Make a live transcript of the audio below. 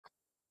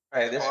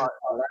Hey, this is Well,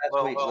 my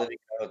last week living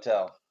in a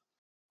hotel.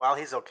 while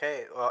he's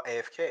okay, well,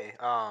 AFK,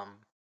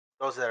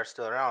 those that are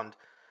still around,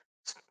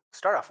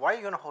 start off. Why are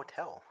you in a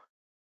hotel?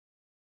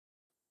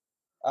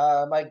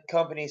 My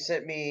company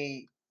sent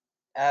me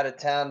out of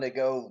town to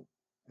go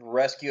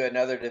rescue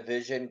another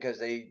division because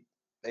they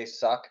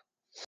suck.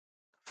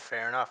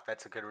 Fair enough.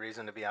 That's a good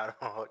reason to be out of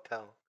a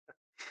hotel.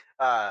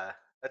 Uh,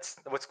 that's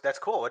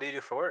cool. What do you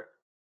do for work?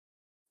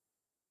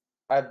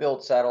 I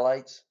build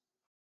satellites.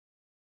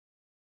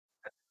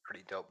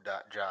 Pretty dope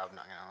job.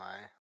 Not gonna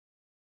lie.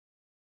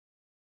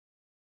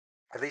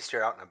 At least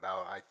you're out and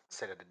about. I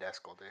sit at a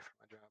desk all day for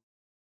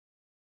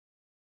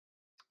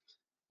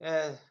my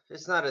job.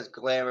 It's not as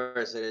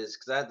glamorous as it is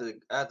because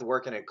I have to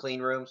work in a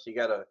clean room, so you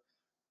got to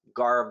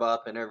garb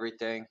up and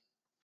everything.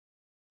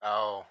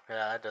 Oh,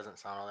 yeah, that doesn't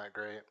sound all that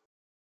great.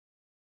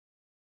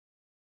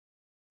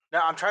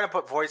 Now I'm trying to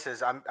put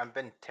voices. I've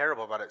been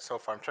terrible about it so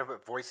far. I'm trying to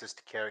put voices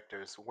to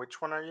characters.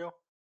 Which one are you?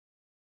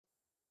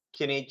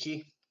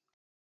 Kenichi?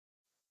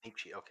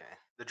 Ichi. Okay,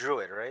 the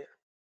druid, right?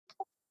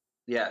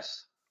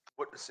 Yes.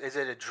 What is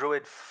it? A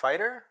druid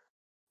fighter?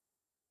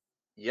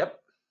 Yep.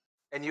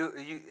 And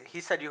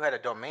he said you had a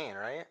domain,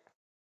 right?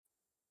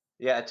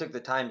 Yeah, I took the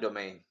time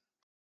domain.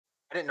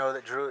 I didn't know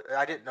that Druid.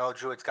 I didn't know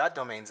Druid's got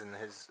domains in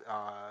his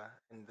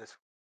in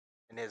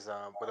his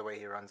with the way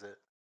he runs it.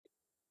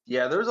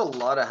 Yeah, there's a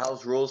lot of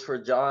house rules for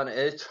John.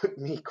 It took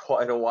me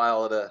quite a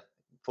while to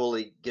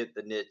fully get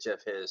the niche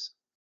of his.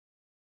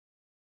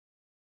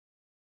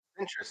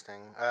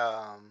 Interesting.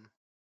 I'm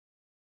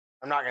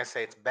not gonna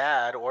say it's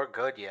bad or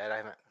good yet. I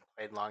haven't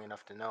played long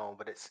enough to know,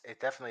 but it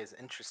definitely is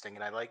interesting,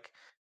 and I like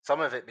some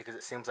of it because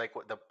it seems like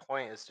what the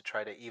point is to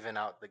try to even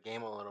out the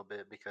game a little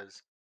bit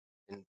because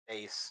in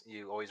base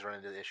you always run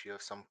into the issue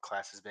of some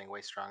classes being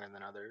way stronger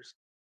than others.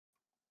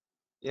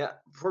 Yeah,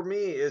 for me,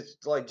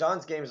 it's like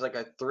John's game is like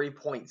a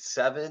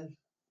 3.7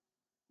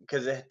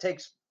 because it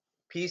takes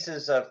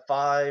pieces of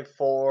five,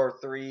 four,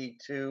 three,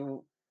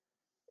 two,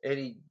 and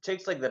he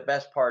takes like the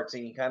best parts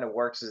and he kind of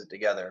works it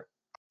together.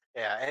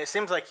 Yeah, and it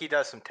seems like he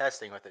does some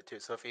testing with it too.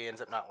 So if he ends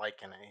up not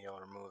liking it,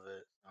 he'll remove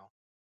it. So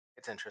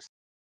it's interesting.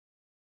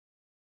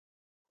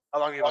 How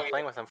long have you been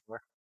playing with him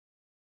for?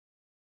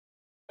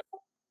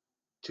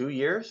 2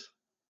 years?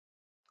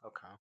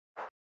 Okay.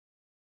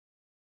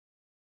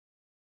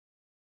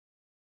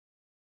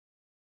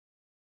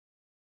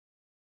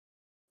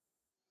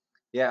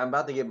 Yeah, I'm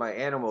about to get my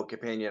animal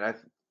companion.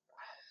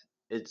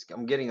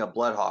 I'm getting a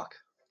bloodhawk.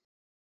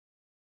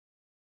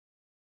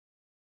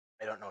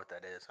 I don't know what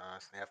that is,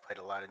 honestly. I've played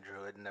a lot of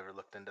Druid and never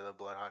looked into the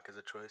Bloodhawk as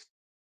a choice.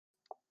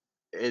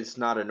 It's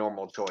not a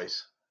normal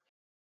choice.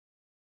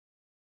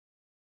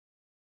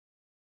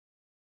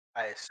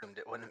 I assumed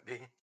it wouldn't be.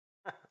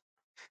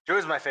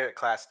 Druid's my favorite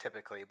class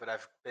typically, but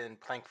I've been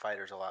playing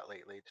fighters a lot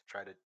lately to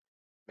try to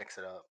mix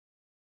it up.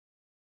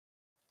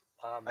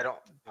 I don't.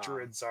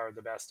 Druids are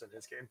the best in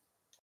his game.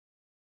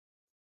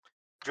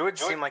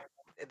 Druids seem like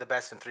the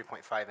best in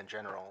 3.5 in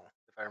general.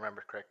 If I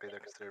remember correctly,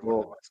 they're considered one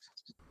of the Well, best.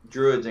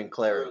 druids and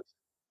clerics.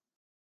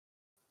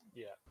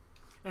 Yeah.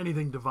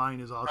 Anything divine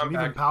is awesome. I'm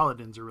Even back.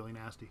 paladins are really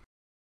nasty.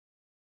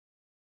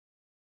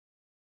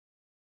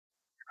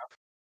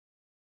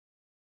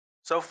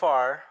 So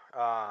far,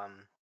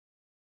 I'm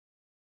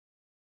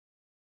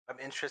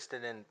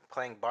interested in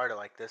playing Barda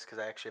like this because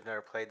I actually have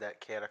never played that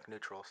chaotic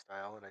neutral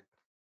style, and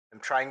I'm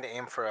trying to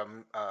aim for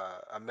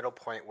a middle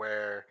point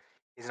where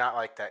he's not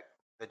like that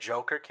the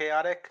Joker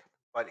chaotic,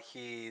 but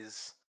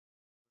he's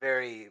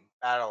very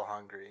battle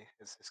hungry.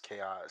 Is his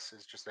chaos?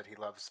 It's just that he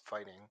loves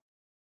fighting.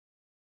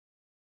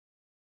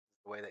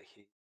 The way that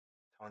he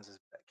tones his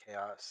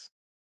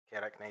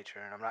chaotic nature,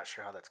 and I'm not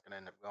sure how that's going to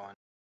end up going.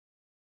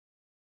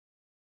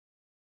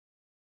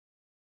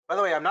 By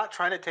the way, I'm not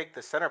trying to take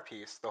the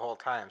centerpiece the whole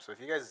time, so if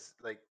you guys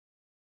like,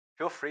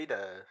 feel free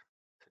to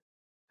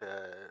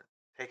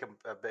take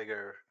a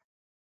bigger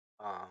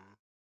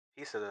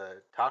piece of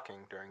the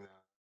talking during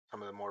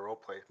some of the more role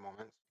play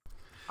moments.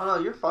 Oh no,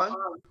 you're fine.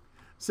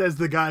 Says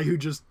the guy who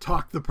just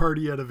talked the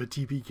party out of a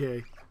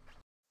TPK.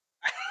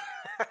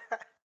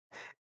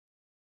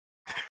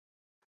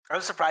 I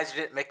was surprised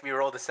you didn't make me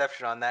roll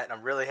deception on that, and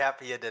I'm really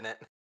happy you didn't.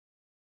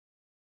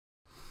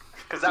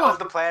 Because that was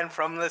the plan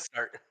from the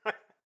start.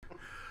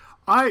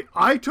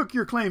 I took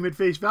your claim at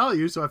face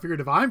value, so I figured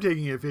if I'm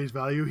taking it at face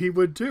value, he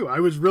would too. I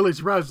was really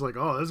surprised, like,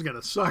 oh, this is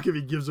gonna suck if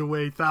he gives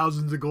away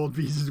thousands of gold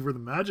pieces worth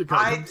of magic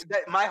items.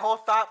 My whole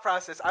thought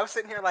process, I was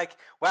sitting here like,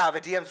 wow,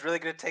 the DM's really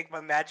gonna take my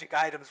magic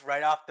items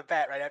right off the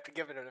bat, right after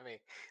giving them to me.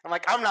 I'm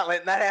like, I'm not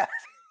letting that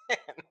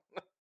happen.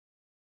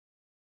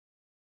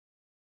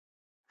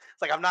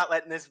 It's like I'm not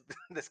letting this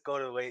go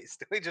to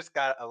waste. We just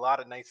got a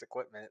lot of nice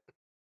equipment.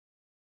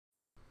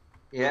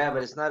 Yeah,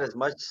 but it's not as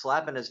much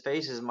slapping his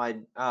face as my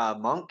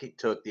monk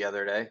took the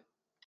other day.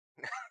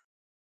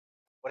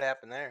 What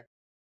happened there?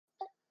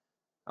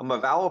 I'm a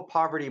vow of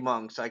poverty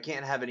monk, so I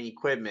can't have any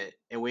equipment,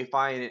 and we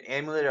find an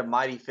amulet of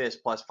mighty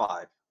fist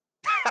 +5.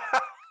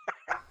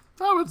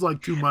 That was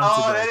like 2 months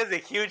ago. Oh, that is a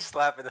huge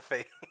slap in the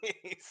face.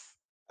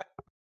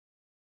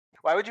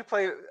 Why would you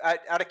play,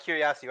 out of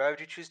curiosity, why would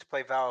you choose to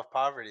play Vow of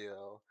Poverty,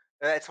 though?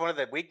 That's one of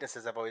the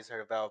weaknesses I've always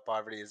heard about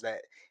poverty is that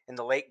in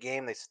the late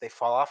game they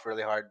fall off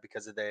really hard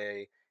because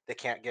they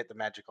can't get the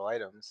magical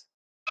items.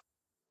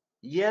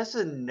 Yes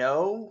and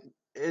no.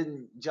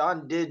 And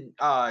John did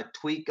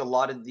tweak a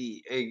lot of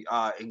the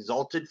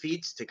exalted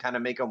feats to kind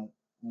of make them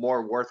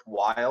more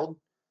worthwhile,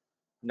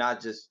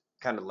 not just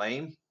kind of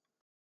lame.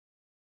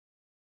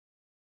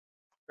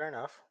 Fair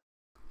enough.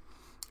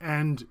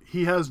 And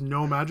he has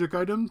no magic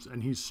items,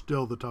 and he's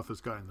still the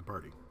toughest guy in the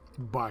party,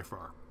 by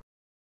far.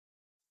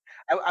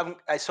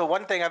 So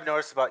one thing I've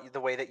noticed about the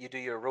way that you do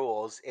your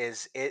rules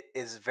is it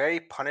is very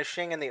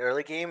punishing in the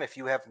early game if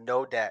you have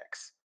no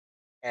decks,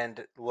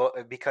 and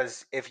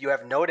because if you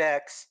have no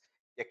decks,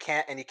 you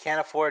can't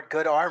afford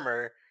good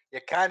armor,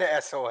 you're kind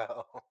of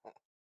SOL.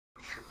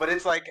 But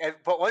it's like,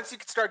 but once you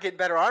can start getting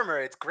better armor,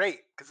 it's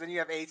great because then you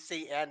have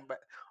AC and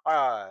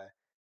uh,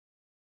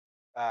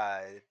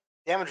 uh,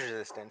 damage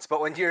resistance. But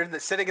when you're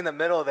sitting in the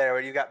middle there,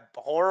 where you got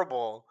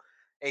horrible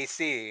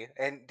AC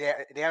and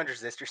damage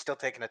resist, you're still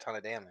taking a ton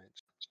of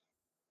damage.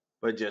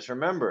 But just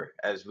remember,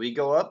 as we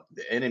go up,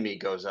 the enemy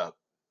goes up.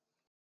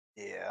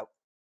 Yeah.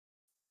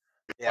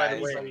 By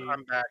the way, Anybody-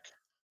 I'm back.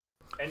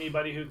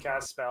 Anybody who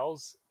casts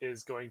spells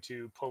is going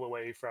to pull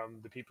away from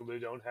the people who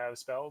don't have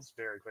spells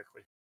very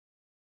quickly.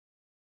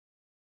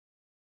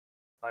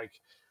 Like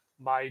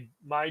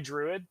my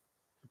druid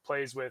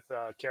plays with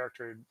a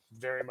character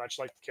very much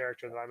like the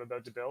character that I'm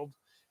about to build,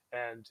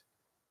 and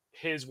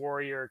his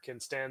warrior can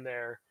stand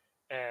there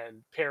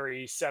and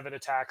parry 7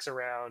 attacks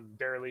around,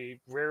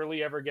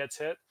 rarely ever gets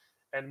hit,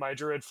 and my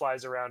druid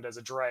flies around as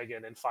a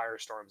dragon and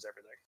firestorms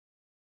everything.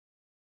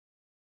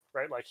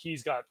 Right? Like,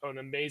 he's got an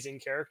amazing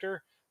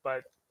character,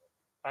 but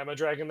I'm a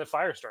dragon that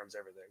firestorms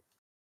everything.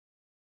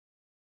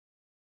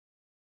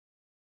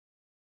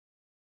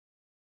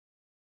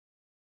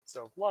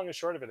 So long and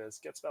short of it is,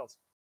 get spells.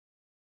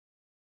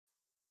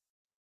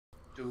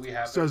 Do we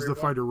have Says the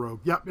everyone? fighter rogue.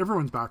 Yep,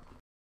 everyone's back.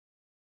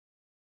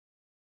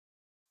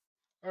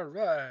 All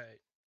right.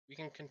 We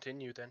can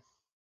continue then.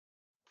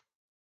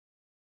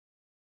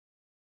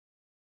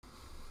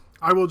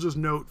 I will just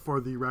note for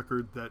the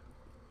record that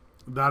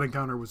that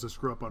encounter was a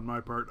screw up on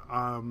my part.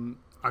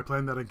 I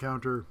planned that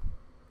encounter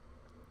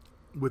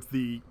with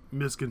the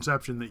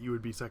misconception that you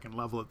would be second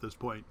level at this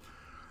point,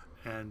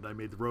 and I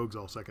made the rogues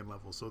all second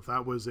level. So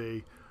that was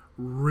a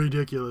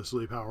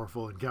ridiculously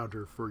powerful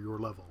encounter for your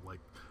level.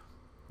 Like,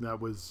 that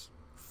was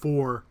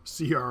 4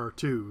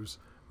 CR2s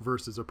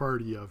versus a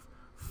party of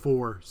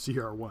 4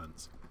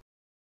 CR1s.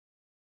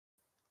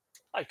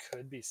 I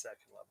could be second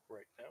level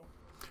right now.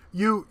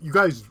 You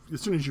guys,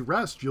 as soon as you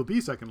rest, you'll be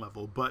second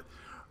level, but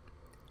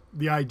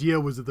the idea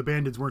was that the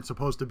bandits weren't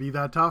supposed to be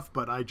that tough,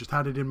 but I just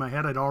had it in my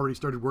head. I'd already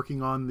started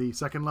working on the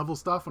second level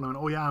stuff, and I went,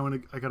 oh yeah,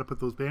 I got to put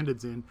those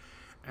bandits in,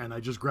 and I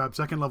just grabbed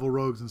second level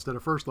rogues instead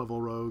of first level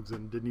rogues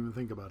and didn't even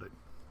think about it.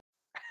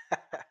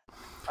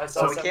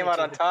 So we came out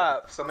on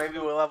top. So maybe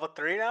we're level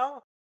 3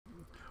 now.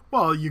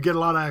 Well, you get a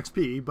lot of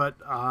XP, but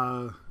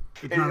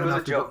it's It not was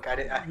enough a to go- joke.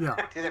 I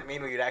Yeah. didn't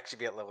mean we'd actually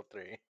be at level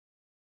 3.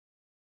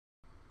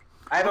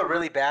 I have a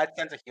really bad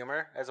sense of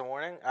humor, as a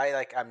warning.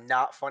 I'm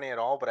not funny at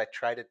all, but I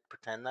try to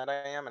pretend that I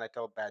am, and I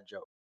tell a bad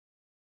joke.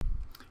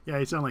 Yeah,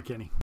 you sound like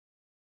Kenny.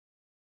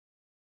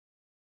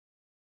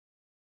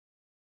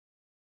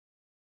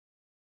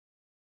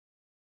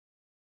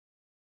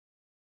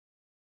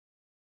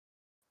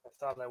 I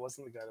thought I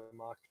wasn't the guy to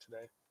mock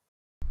today.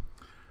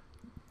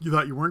 You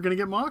thought you weren't going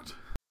to get mocked?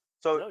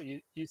 So No,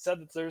 you said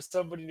that there's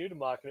somebody new to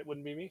mock, and it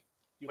wouldn't be me.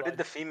 You what lied. did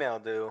the female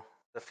do?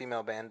 The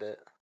female bandit.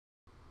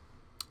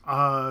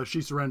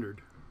 She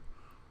surrendered.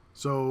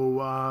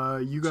 So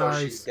you guys.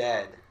 So she's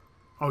dead.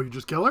 Oh, you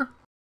just kill her?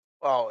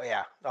 Oh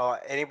yeah. Oh,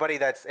 any of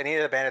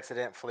the bandits that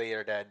didn't flee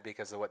are dead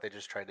because of what they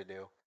just tried to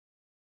do.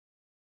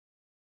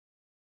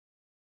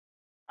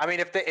 I mean,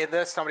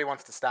 if somebody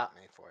wants to stop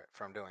me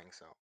from doing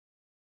so.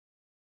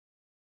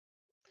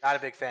 Not a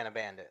big fan of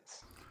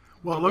bandits.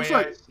 Well, it The looks way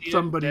I like see it,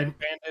 somebody. dead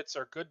bandits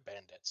are good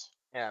bandits.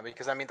 Yeah,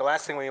 because I mean, the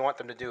last thing we want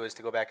them to do is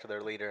to go back to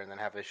their leader and then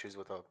have issues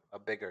with a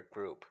bigger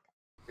group.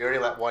 We already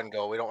let one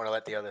go. We don't want to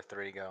let the other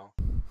 3 go.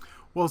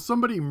 Well,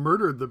 somebody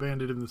murdered the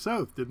bandit in the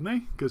south, didn't they?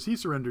 Because he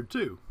surrendered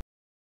too.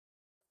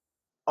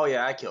 Oh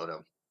yeah, I killed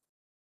him.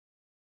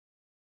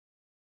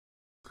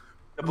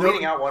 The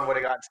bleeding out one would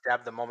have gotten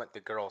stabbed the moment the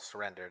girl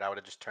surrendered. I would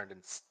have just turned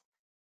and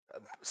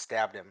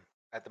stabbed him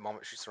at the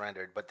moment she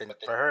surrendered. But then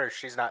for her,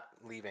 she's not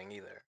leaving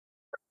either.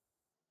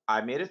 I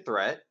made a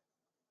threat,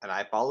 and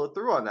I followed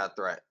through on that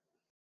threat.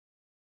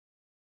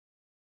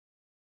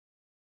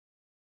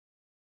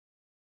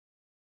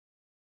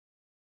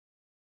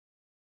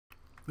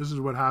 This is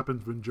what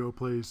happens when Joe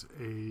plays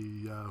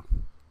a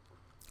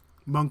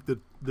monk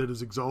that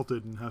is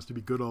exalted and has to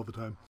be good all the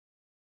time.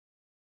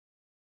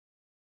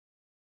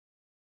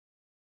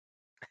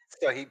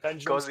 So he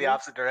Benjamin goes the Smith?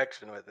 opposite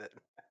direction with it.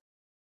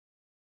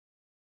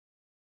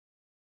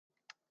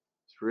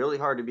 It's really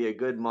hard to be a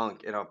good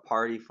monk in a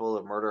party full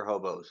of murder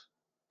hobos.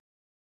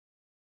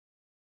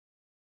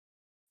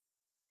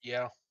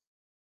 Yeah.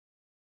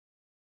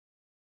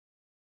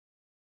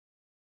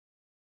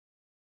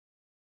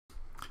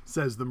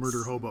 Says the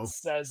murder hobo.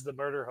 Says the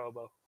murder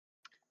hobo.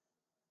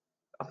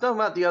 I'm talking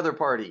about the other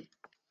party.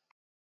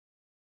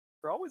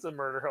 You're always a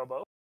murder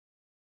hobo.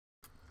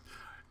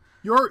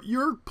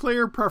 Your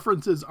player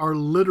preferences are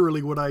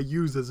literally what I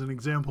use as an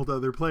example to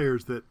other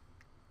players that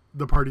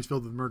the party's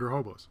filled with murder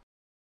hobos.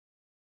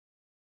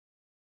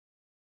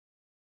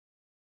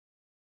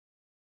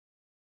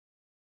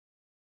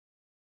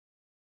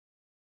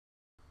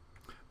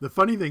 The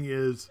funny thing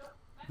is,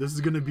 this is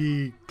going to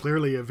be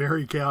clearly a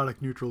very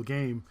chaotic neutral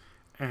game,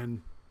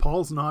 and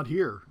Paul's not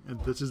here,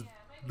 and this is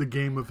the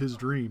game of his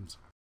dreams.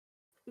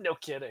 No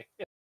kidding.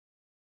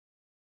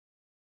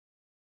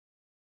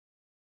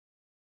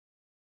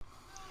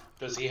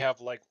 Does he have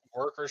like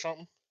work or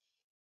something?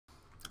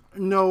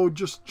 No,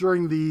 just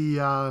during the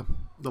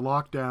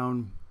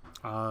lockdown,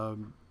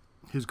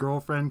 his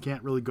girlfriend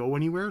can't really go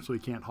anywhere, so he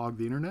can't hog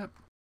the internet.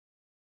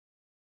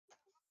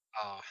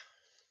 Ah,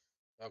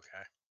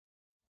 okay.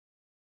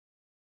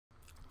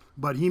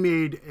 But he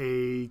made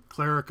a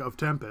Cleric of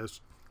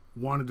Tempest,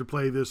 wanted to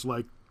play this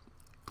like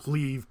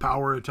cleave,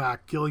 power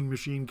attack, killing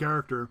machine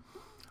character,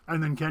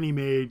 and then Kenny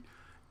made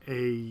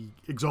a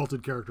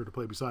exalted character to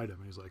play beside him.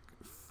 And he's like,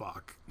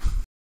 fuck.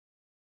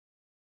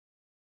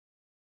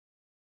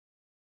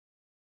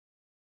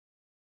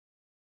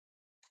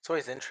 It's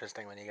always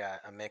interesting when you got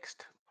a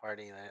mixed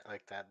party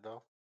like that,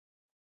 though.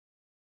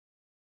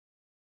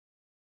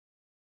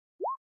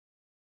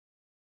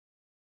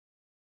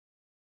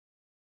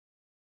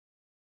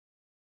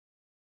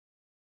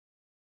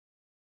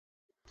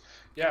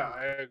 Yeah,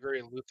 I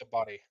agree. Loot the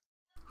body.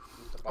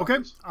 Loot the Okay,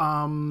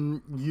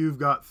 bodies. you've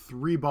got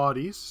 3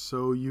 bodies,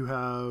 so you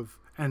have,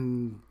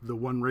 and the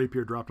 1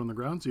 rapier dropped on the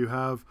ground, so you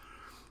have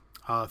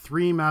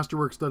 3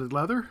 masterwork studded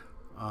leather,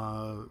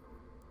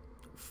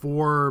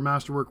 4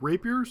 masterwork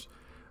rapiers,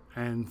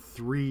 and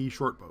 3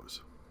 short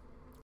bows.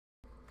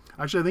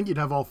 Actually, I think you'd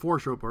have all 4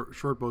 short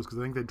bows because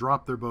I think they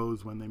drop their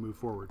bows when they move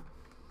forward.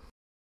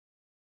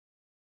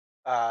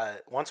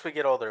 Once we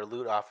get all their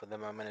loot off of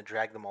them, I'm gonna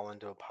drag them all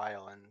into a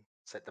pile and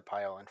set the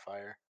pile on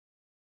fire.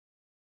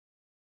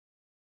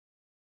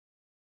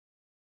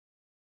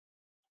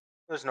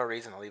 There's no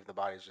reason to leave the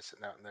bodies just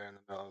sitting out there in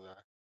the middle of the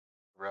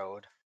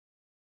road.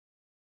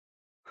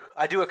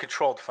 I do a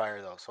controlled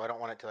fire though, so I don't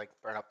want it to like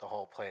burn up the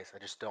whole place. I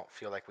just don't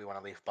feel like we want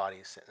to leave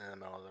bodies sitting in the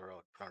middle of the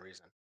road for no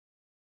reason.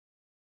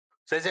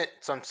 So is it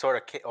some sort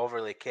of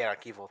overly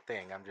chaotic evil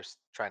thing? I'm just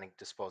trying to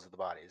dispose of the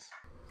bodies.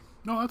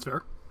 No, that's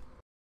fair.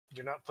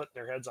 You're not putting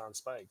their heads on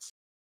spikes.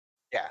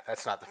 Yeah,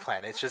 that's not the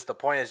plan. It's just the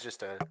point is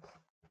just to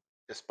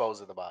dispose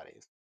of the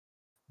bodies.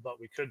 But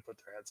we could put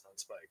their heads on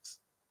spikes.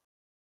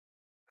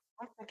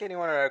 I don't think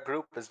anyone in our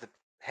group is the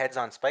heads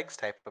on spikes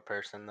type of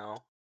person though.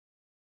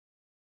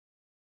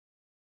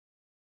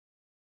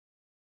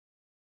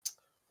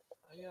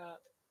 Yeah,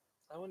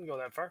 I wouldn't go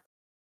that far.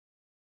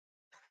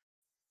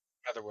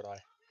 Neither would I.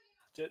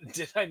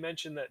 Did I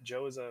mention that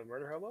Joe is a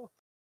murder hobo?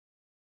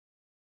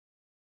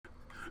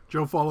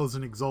 Joe follows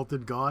an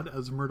exalted god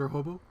as a murder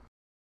hobo.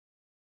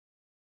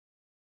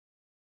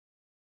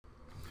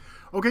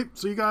 Okay,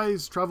 so you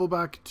guys travel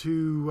back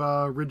to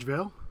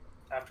Ridgevale.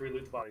 After we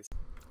loot the bodies.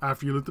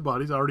 After you loot the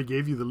bodies. I already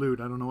gave you the loot.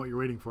 I don't know what you're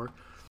waiting for.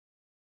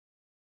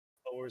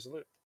 Oh, where's the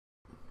loot?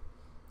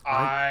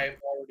 I've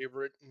already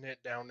written it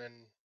down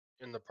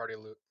in the party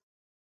loot.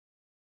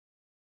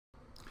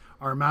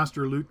 Our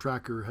master loot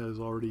tracker has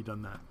already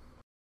done that.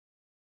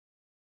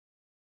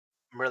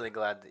 I'm really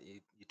glad that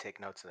you take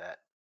notes of that.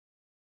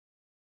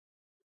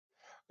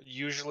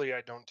 Usually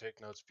I don't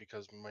take notes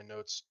because my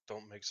notes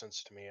don't make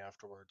sense to me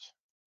afterwards.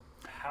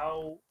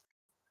 How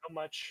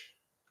much,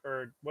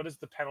 or what is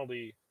the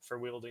penalty for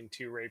wielding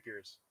 2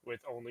 rapiers with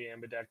only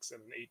ambidex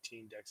and an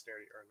 18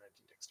 dexterity or a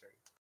 19 dexterity?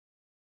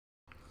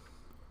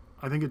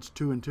 I think it's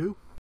 2 and 2.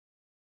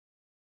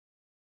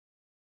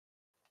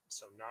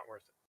 So not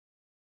worth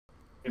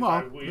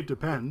it. It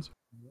depends.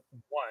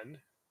 1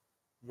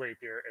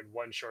 rapier and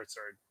 1 short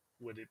sword,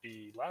 would it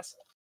be less?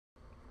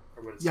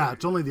 Or would it Yeah, still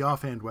it's be only the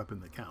offhand weapon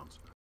that counts.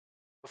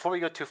 Before we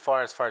go too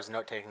far as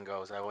note taking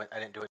goes, I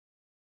didn't do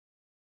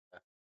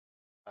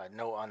a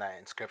note on that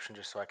inscription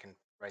just so I can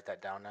write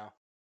that down now.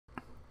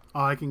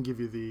 I can give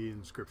you the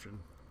inscription.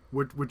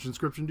 Which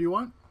inscription do you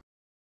want?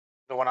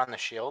 The one on the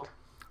shield?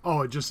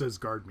 Oh, it just says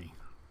guard me.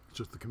 It's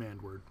just the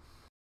command word.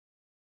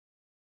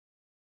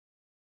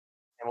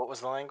 And what was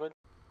the language?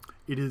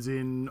 It is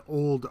in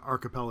Old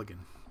Archipelagan.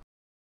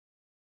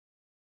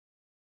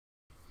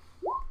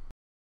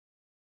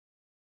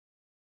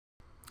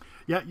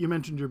 Yeah, you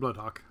mentioned your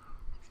Bloodhawk.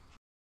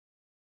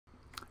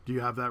 Do you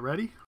have that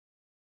ready?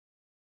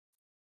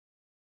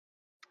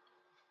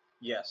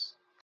 Yes.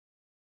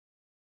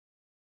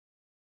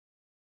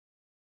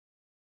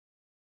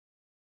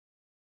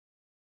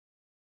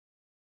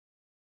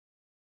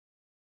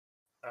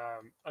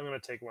 I'm going to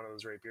take one of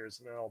those rapiers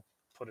and then I'll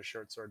put a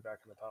short sword back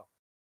in the pile.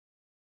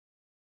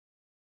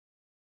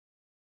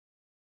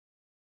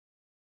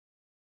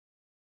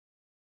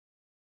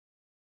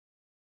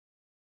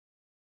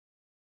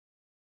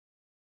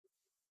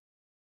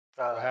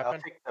 I'll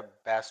happened? take the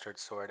bastard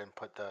sword and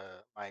put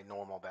my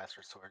normal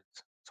bastard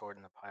sword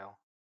in the pile.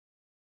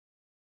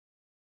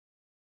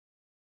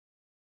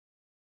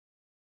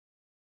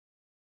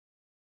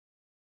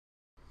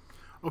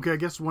 Okay, I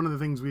guess one of the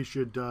things we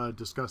should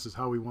discuss is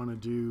how we want to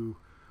do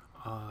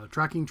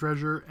tracking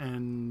treasure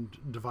and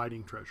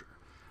dividing treasure.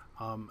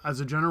 As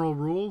a general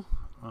rule,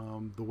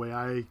 the way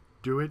I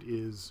do it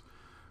is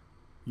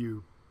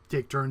you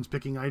take turns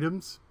picking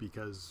items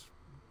because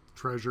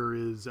treasure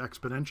is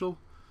exponential.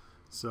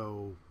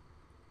 So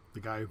the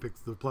guy who picks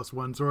the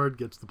 +1 sword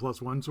gets the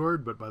 +1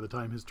 sword, but by the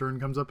time his turn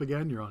comes up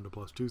again, you're on to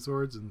 +2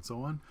 swords and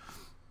so on.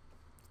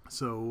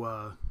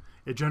 So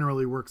it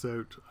generally works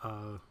out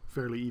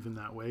fairly even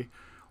that way.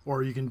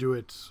 Or you can do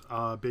it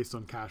based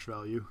on cash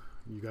value.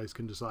 You guys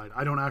can decide.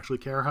 I don't actually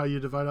care how you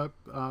divide up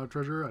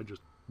treasure. I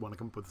just want to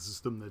come up with a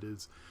system that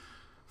is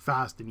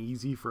fast and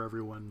easy for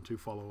everyone to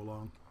follow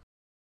along.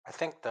 I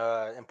think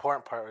the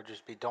important part would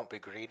just be don't be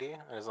greedy.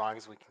 And as long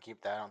as we can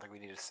keep that, I don't think we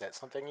need to set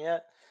something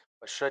yet.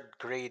 But should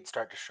greed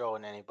start to show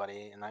in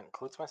anybody, and that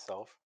includes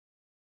myself,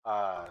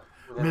 then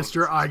we'll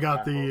Mister, just I set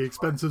got ground rules the for it.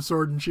 expensive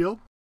sword and shield.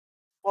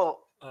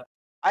 Well, Uh,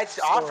 I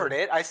offered sword.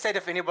 it. I said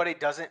if anybody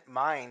doesn't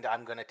mind,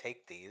 I'm going to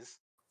take these.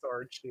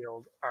 Sword,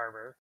 shield,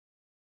 armor.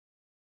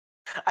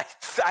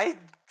 I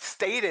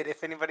stated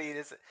if anybody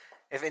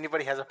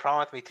has a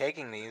problem with me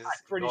taking these, I'm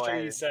pretty go sure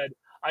ahead. you said,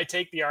 I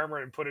take the armor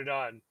and put it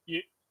on.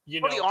 You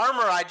Well, know, the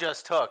armor I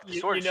just took, the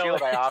sword and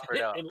shield I offered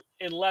up.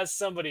 unless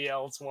somebody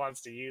else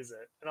wants to use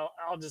it. And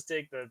I'll just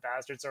take the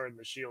bastard sword and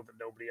the shield that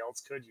nobody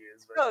else could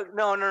use. But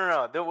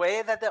No. The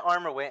way that the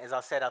armor went is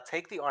I said I'll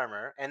take the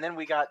armor, and then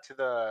we got to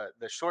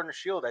the sword and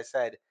shield. I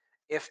said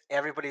if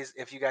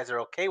you guys are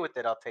okay with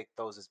it, I'll take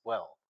those as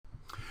well.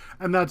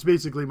 And that's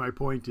basically my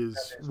point is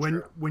That is when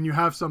true. when you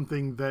have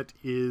something that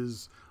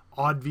is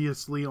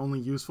obviously only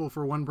useful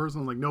for one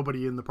person, like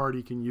nobody in the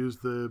party can use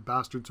the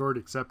bastard sword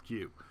except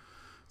you.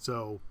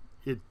 So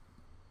it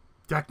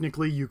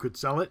technically you could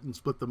sell it and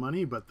split the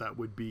money, but that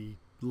would be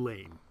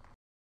lame.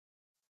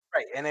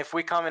 Right, and if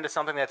we come into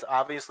something that's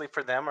obviously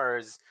for them or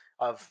is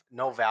of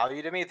no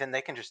value to me, then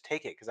they can just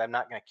take it because I'm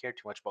not going to care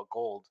too much about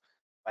gold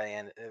by the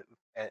end.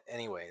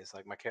 Anyways,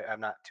 like I'm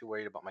not too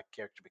worried about my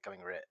character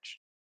becoming rich.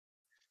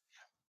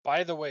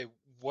 By the way,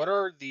 what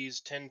are these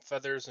 10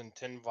 feathers and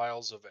 10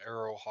 vials of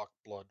arrowhawk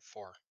blood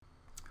for?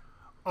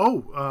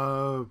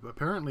 Oh,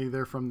 apparently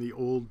they're from the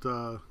old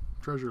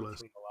treasure list.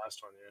 from the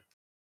last one, yeah.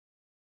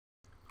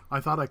 I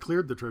thought I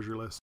cleared the treasure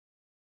list.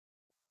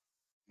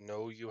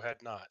 No, you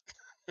had not.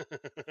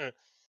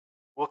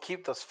 We'll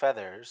keep those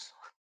feathers.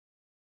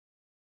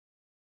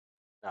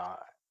 No,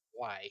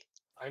 Why?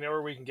 I know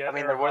where we can get I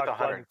mean they're worth Arrowhawk blood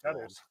 100 and gold.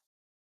 feathers.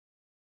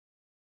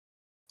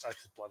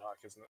 That's Bloodhawk,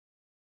 isn't it?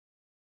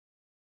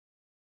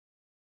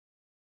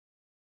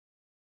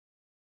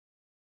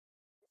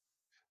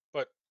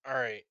 But,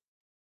 alright.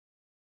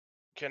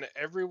 Can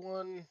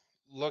everyone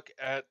look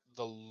at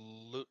the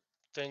loot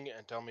thing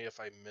and tell me if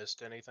I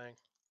missed anything?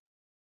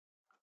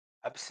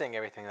 I'm seeing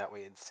everything that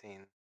we had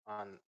seen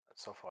on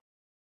so far.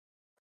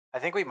 I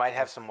think we might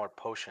have some more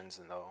potions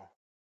in though.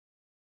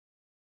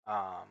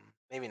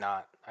 Maybe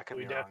not. I could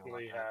We be wrong about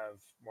definitely that. have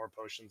more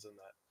potions than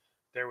that.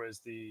 There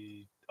was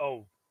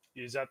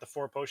is that the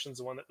 4 potions,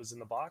 the one that was in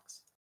the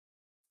box?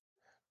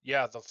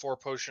 Yeah, the 4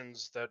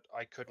 potions that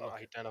I couldn't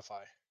Okay.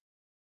 identify.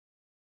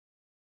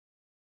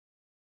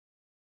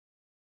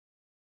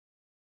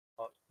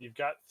 Well, you've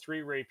got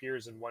 3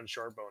 rapiers and 1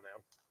 short bow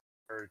now,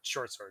 or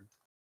short sword.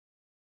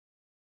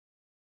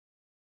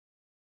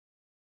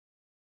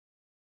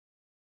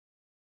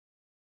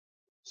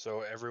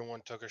 So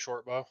everyone took a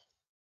short bow?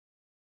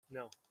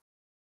 No,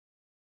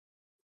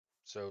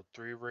 So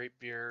 3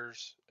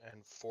 rapiers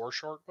and 4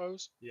 short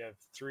bows? you have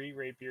 3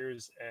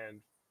 rapiers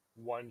and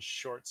 1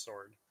 short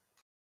sword.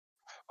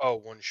 Oh,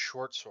 1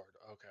 short sword.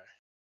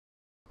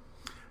 Okay.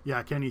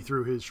 Yeah, Kenny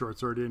threw his short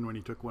sword in when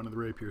he took one of the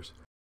rapiers.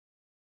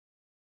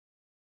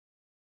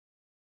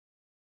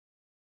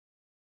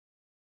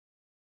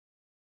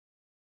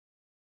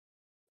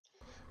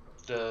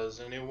 Does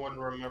anyone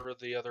remember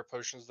the other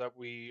potions that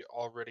we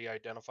already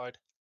identified?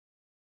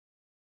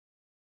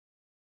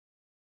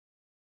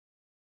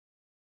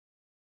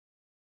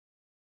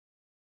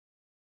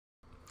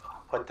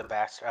 I'll put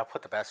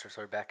the bastard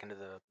sword back into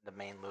the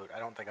main loot. I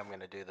don't think I'm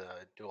gonna do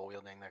the dual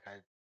wielding like I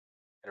had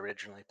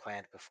originally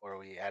planned before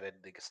we added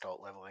the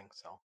gestalt leveling.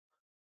 So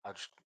I'll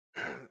just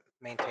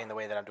maintain the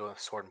way that I'm doing with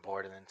sword and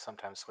board, and then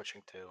sometimes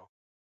switching to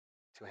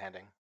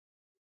two-handing.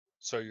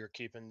 So you're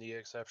keeping the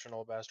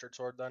exceptional bastard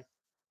sword then?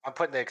 I'm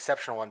putting the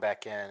exceptional one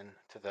back in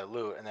to the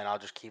loot, and then I'll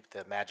just keep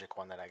the magic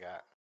one that I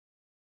got.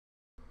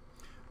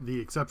 The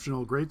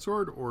exceptional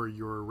greatsword or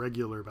your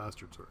regular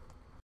bastard sword?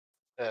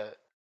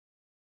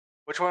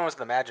 Which one was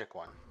the magic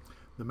one?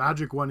 The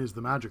magic one is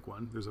the magic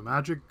one. There's a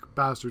magic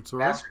bastard sword.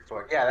 Bastard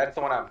sword. Yeah, that's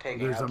the one I'm taking.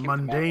 There's I'll a keep the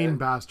mundane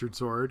bastard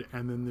sword,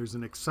 and then there's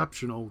an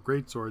exceptional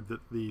greatsword that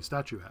the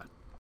statue had,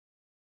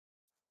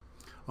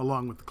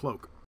 along with the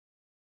cloak.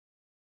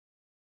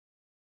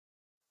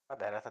 My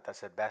bad. I thought that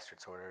said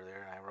bastard sword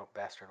earlier, and I wrote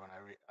bastard when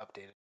I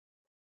updated.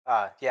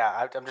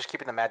 Yeah, I'm just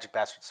keeping the magic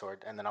bastard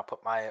sword, and then I'll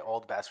put my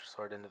old bastard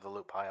sword into the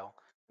loot pile,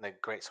 and the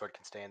great sword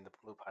can stay in the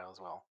loot pile as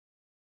well.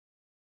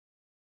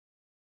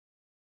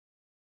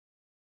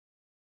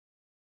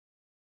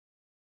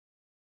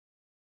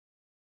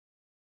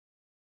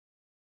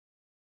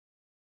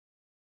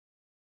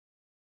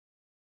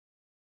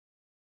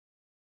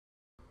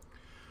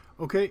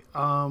 Okay,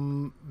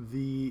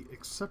 the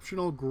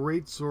exceptional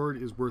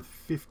greatsword is worth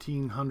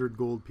 1,500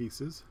 gold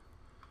pieces.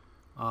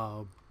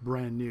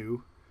 Brand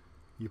new.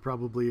 You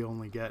probably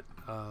only get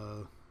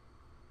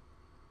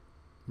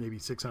maybe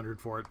 600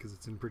 for it because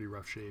it's in pretty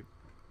rough shape.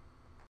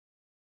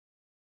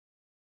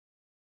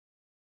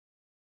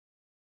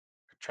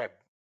 Try,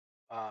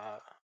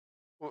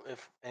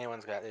 if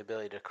anyone's got the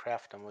ability to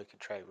craft them, we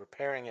could try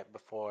repairing it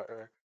before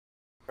or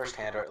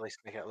firsthand, or at least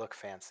make it look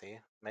fancy,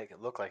 make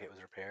it look like it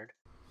was repaired.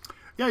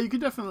 Yeah, you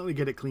could definitely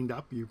get it cleaned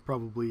up. You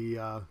probably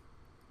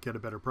get a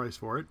better price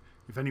for it.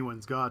 If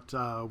anyone's got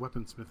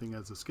weaponsmithing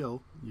as a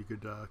skill, you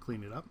could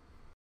clean it up.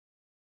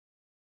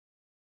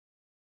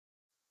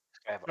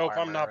 Nope,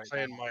 I'm not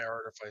playing my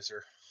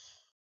artificer.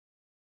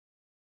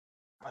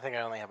 I think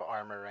I only have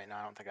armor right now.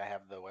 I don't think I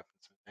have the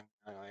weaponsmithing.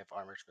 I only have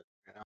armor smithing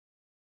right now.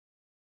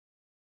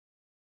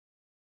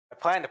 I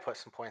plan to put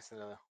some points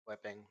into the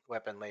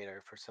weapon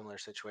later for similar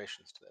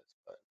situations to this,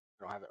 but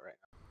I don't have it right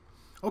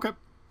now. Okay,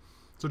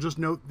 so just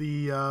note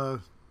the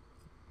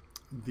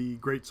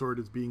greatsword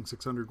as being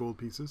 600 gold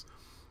pieces.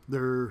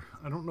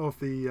 I don't know if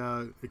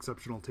the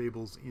exceptional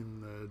table's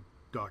in the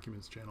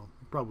documents channel.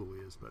 It probably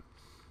is, but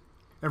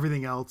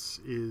everything else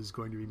is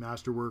going to be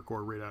masterwork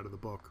or right out of the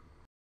book.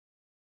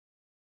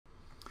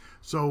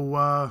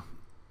 So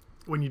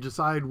when you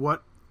decide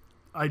what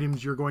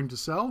items you're going to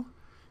sell,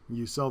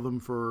 you sell them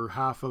for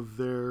half of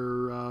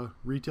their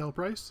retail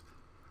price,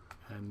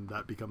 and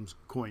that becomes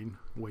coin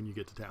when you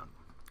get to town,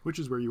 which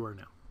is where you are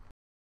now.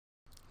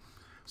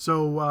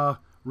 So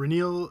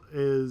Ranil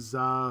is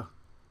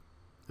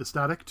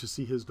ecstatic to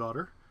see his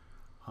daughter.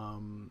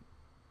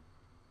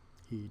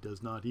 He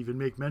does not even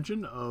make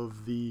mention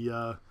of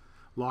the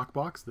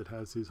lockbox that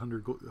has his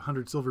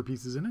 100 silver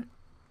pieces in it.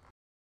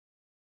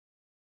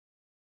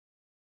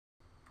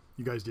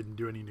 You guys didn't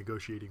do any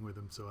negotiating with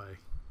him, so I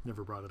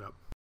never brought it up.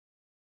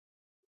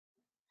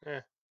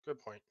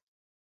 Good point.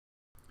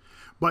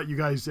 But you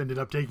guys ended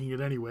up taking it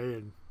anyway,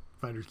 and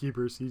finders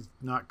keepers, he's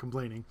not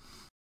complaining.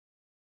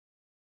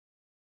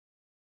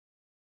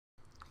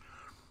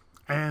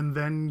 And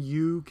then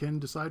you can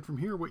decide from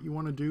here what you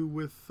want to do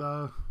with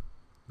the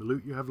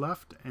loot you have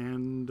left,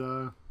 and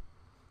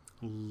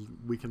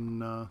we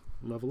can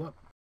level up.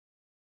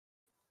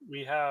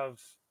 We have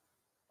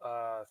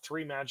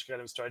 3 magic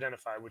items to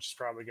identify, which is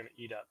probably going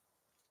to eat up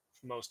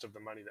most of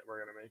the money that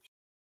we're going to make.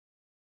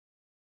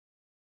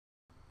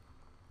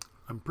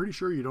 I'm pretty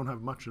sure you don't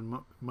have much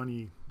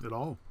money at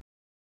all.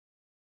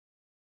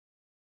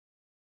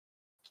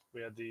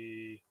 We had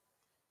the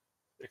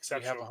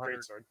exceptional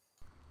greatsword.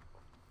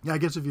 Yeah, I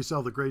guess if you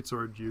sell the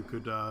greatsword, you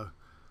could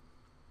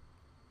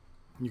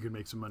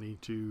make some money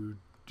to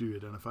do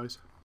identifies.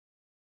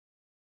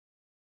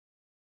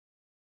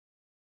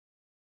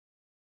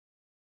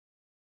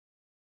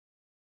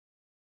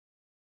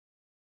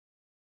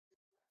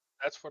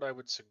 That's what I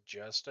would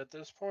suggest at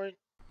this point,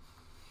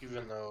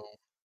 even though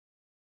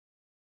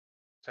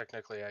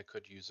technically I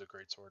could use a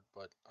greatsword,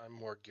 but I'm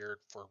more geared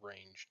for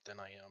ranged than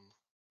I am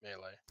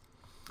melee.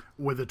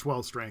 With a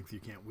 12 strength, you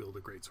can't wield a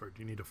greatsword.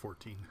 You need a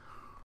 14.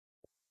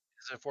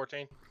 Is it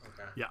 14?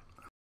 Okay. Yeah.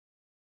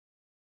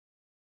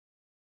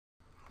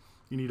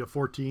 You need a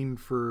 14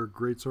 for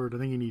greatsword. I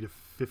think you need a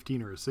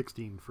 15 or a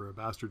 16 for a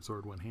bastard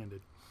sword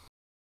one-handed.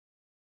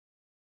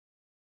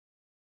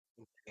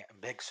 Yeah,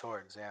 big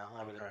swords. Yeah,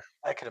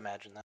 I could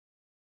imagine that.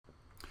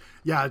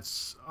 Yeah,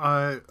 it's.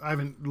 I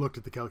haven't looked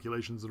at the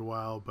calculations in a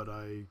while, but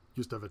I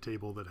used to have a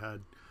table that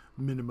had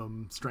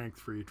minimum strength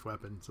for each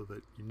weapon, so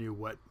that you knew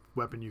what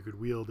weapon you could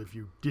wield if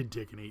you did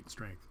take an 8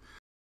 strength.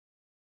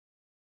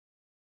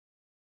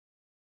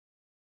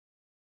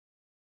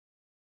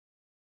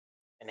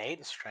 An 8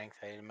 in strength,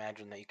 I'd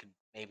imagine that you could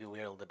maybe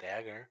wield a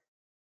dagger.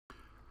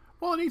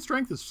 Well, an 8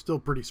 strength is still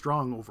pretty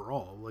strong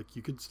overall. Like,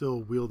 you could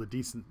still wield a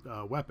decent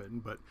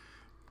weapon, but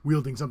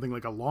wielding something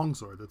like a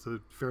longsword, that's a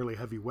fairly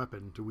heavy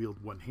weapon to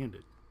wield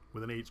one-handed.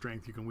 With an 8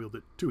 strength, you can wield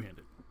it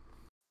two-handed.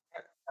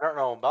 I don't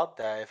know about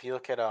that. If you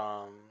look at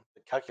the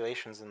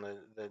calculations in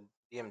the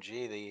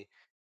DMG,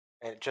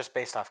 and just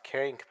based off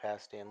carrying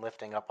capacity and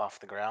lifting up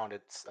off the ground,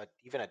 it's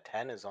even a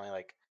 10 is only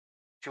like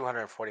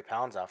 240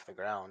 pounds off the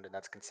ground, and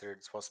that's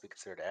supposed to be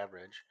considered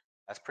average.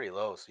 That's pretty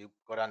low. So you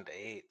go down to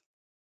 8.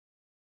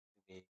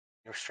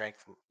 Your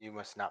strength, you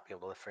must not be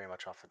able to lift very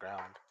much off the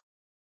ground.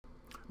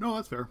 No,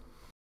 that's fair.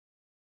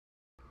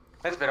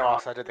 It's been a while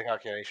since I did the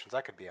calculations.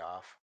 I could be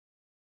off.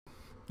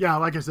 Yeah,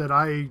 like I said,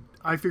 I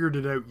figured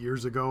it out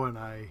years ago, and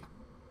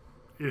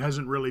it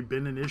hasn't really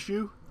been an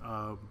issue.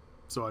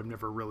 So I've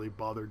never really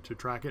bothered to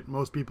track it.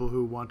 Most people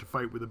who want to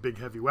fight with a big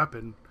heavy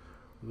weapon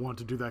want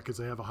to do that because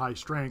they have a high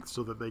strength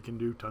so that they can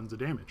do tons of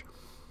damage.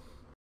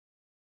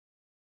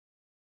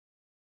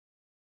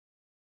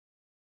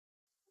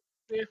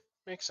 Yeah,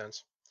 makes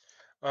sense.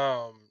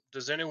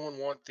 Does anyone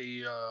want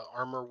the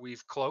armor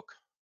weave cloak?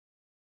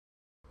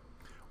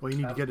 Well, you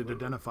need to get it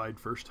identified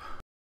first.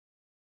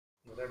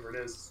 Whatever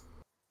it is.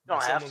 You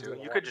don't have to.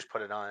 You could just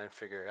put it on and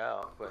figure it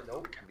out, but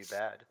it can be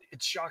bad.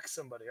 It shocks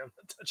somebody. I'm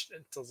not touching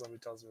it until somebody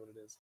tells me what it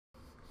is.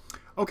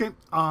 Okay,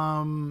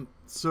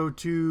 so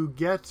to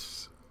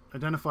get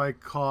identify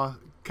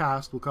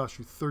cast will cost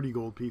you 30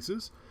 gold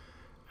pieces,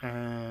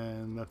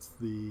 and that's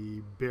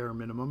the bare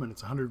minimum, and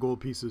it's 100 gold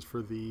pieces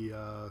for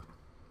the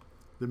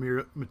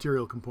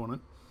material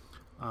component.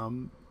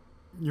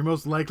 You're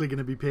most likely going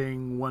to be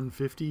paying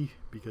 150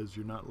 because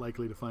you're not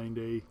likely to find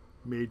a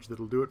mage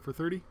that'll do it for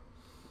 30.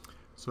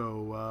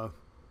 So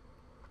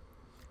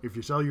if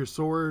you sell your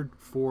sword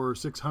for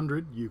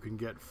 600, you can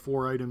get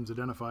 4 items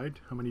identified.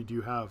 How many do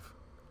you have?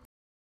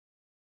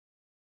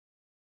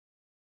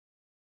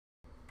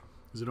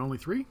 Is it only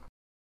 3?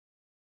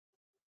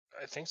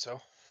 I think so.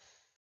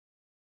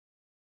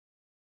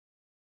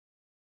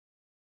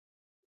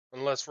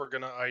 Unless we're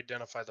going to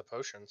identify the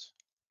potions.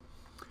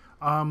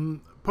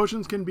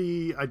 Potions can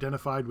be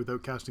identified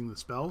without casting the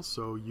spell,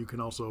 so you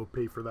can also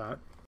pay for that.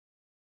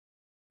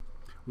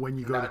 When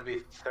you go That would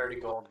be 30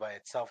 gold by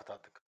itself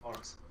without the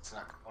components. It's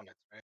not components,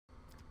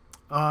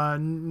 right?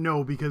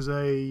 No, because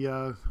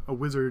a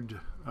wizard,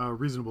 a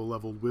reasonable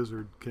leveled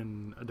wizard,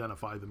 can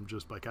identify them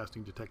just by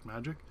casting Detect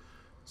Magic.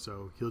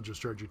 So he'll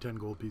just charge you 10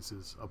 gold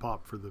pieces a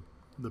pop for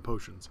the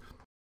potions.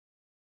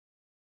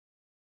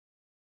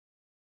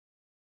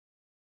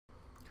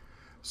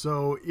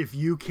 So if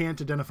you can't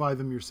identify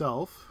them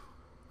yourself,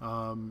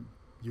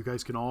 you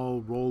guys can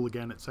all roll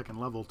again at 2nd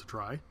level to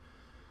try.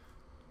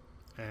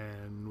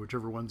 And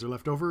whichever ones are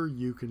left over,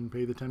 you can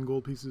pay the 10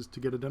 gold pieces to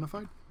get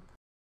identified.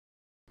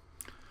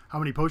 How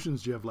many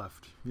potions do you have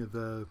left? You have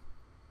the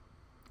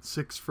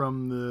 6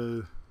 from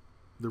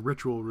the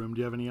ritual room. Do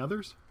you have any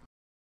others?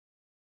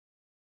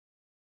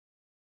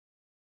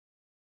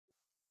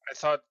 I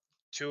thought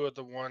 2 of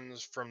the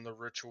ones from the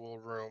ritual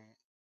room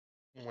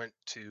went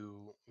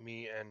to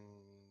me and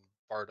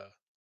Barda.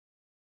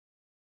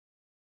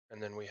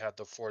 And then we had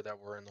the 4 that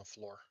were in the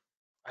floor.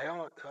 I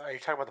don't. Are you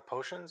talking about the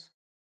potions?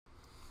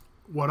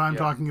 What I'm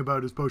talking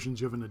about is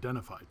potions you haven't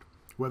identified.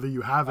 Whether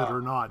you have it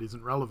or not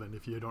isn't relevant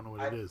if you don't know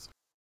what it is.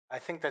 I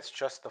think that's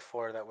just the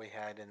 4 that we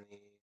had in the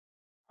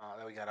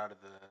that we got out of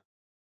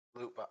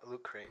the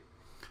loot crate.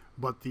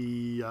 But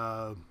the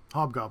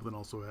hobgoblin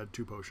also had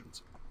 2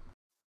 potions.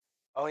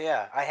 Oh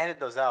yeah, I handed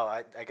those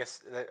out. I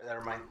guess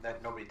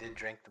that nobody did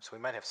drink them, so we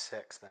might have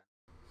 6 then.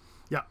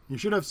 Yeah, you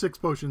should have 6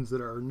 potions that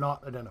are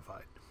not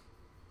identified.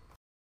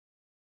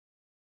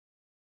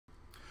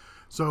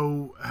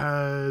 So,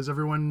 has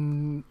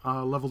everyone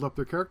leveled up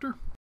their character?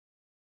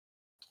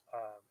 I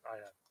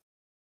have.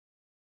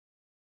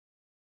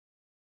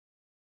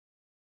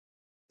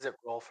 Does it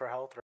roll for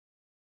health?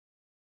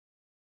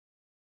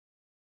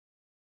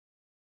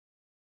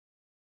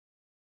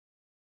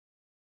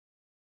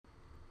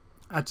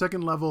 At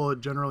 2nd level, it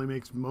generally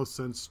makes most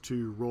sense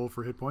to roll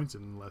for hit points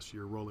unless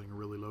you're rolling a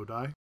really low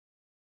die.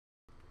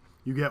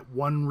 You get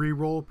 1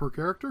 reroll per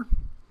character.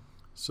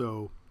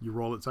 So you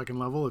roll at 2nd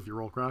level. If you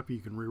roll crappy,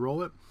 you can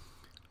re-roll it.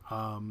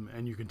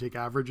 And you can take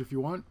average if you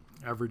want.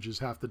 Average is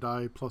half the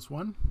die plus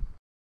 1.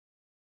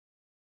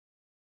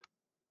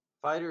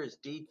 Fighter is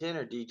D10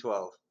 or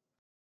D12?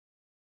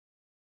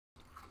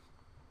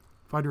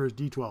 Fighter is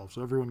D12,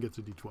 so everyone gets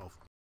a D12.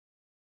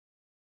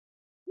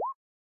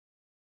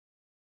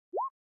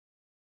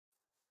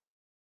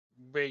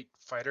 Wait,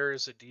 fighter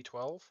is a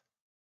D12?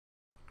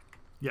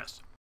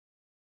 Yes.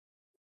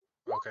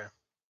 Okay.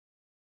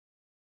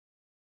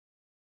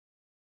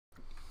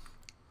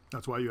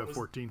 That's why you have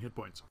 14 hit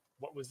points.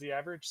 What was the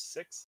average?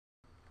 6?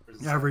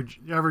 Average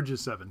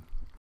is 7.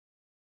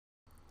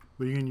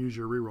 But you can use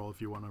your reroll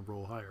if you want to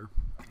roll higher.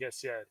 I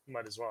guess, yeah,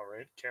 might as well,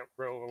 right? Can't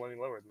roll any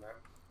lower than that.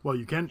 Well,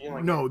 you can.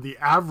 No, the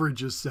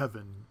average is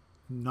 7,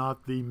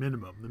 not the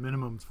minimum. The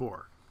minimum's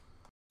 4.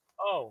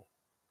 Oh,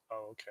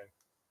 okay.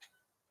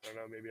 I don't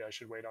know. Maybe I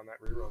should wait on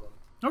that reroll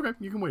then. Okay,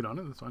 you can wait on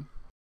it. That's fine.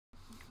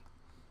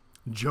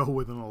 Joe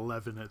with an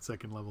 11 at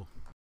 2nd level.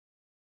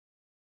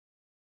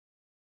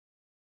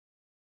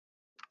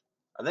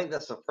 I think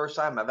that's the first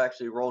time I've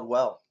actually rolled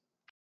well.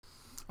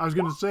 I was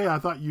going to say, I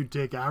thought you'd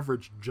take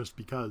average just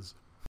because.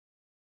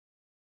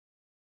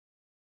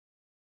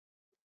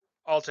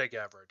 I'll take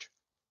average.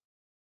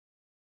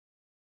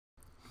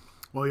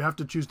 Well, you have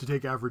to choose to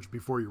take average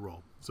before you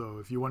roll. So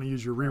if you want to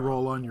use your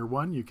reroll on your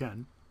 1, you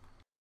can.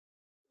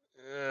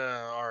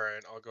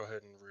 Alright, I'll go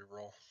ahead and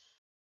reroll.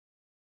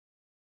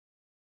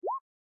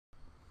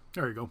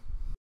 There you go.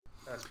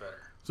 That's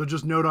better. So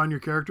just note on your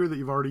character that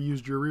you've already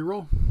used your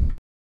reroll.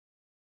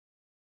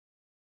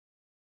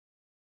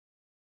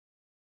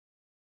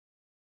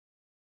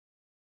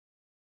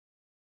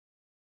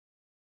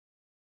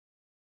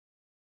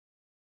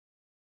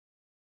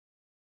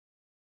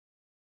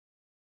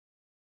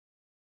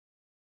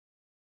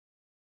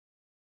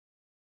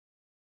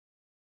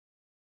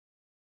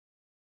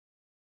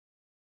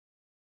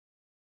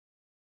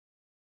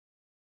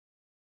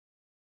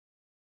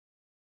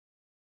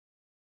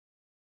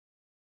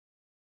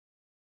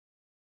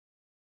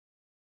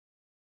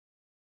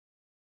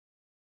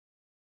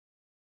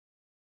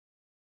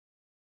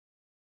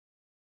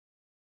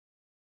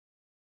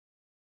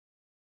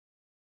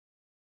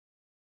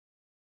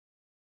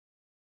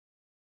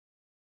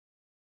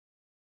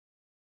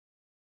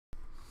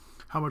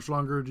 How much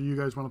longer do you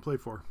guys want to play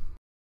for?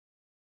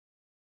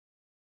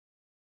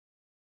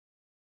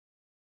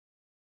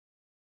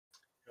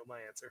 know my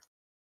answer.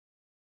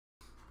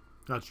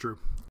 That's true.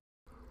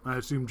 I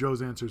assume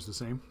Joe's answer is the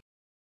same.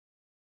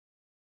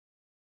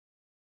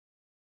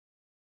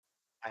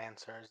 My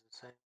answer is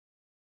the same.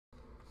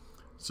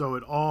 So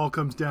it all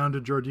comes down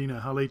to Georgina.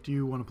 How late do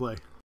you want to play?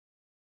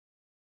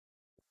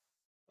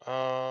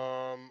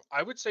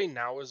 I would say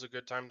now is a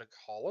good time to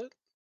call it,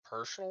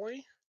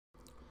 personally.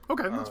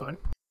 Okay, that's fine.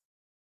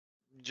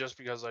 Just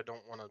because I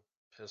don't want to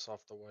piss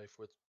off the wife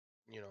with,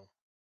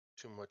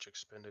 too much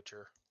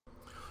expenditure.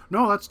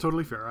 No, that's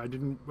totally fair. I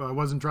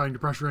wasn't trying to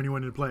pressure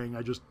anyone into playing.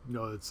 I just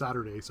know it's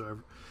Saturday, so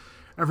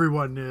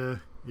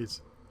everyone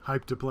is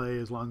hyped to play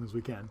as long as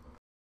we can.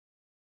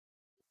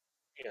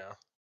 Yeah.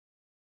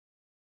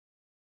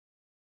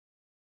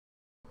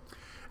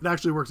 It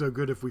actually works out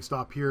good if we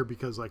stop here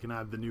because I can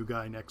add the new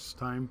guy next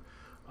time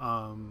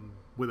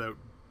without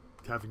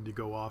having to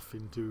go off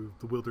into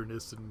the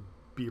wilderness and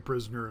be a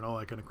prisoner and all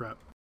that kind of crap.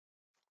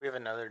 We have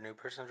another new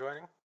person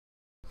joining?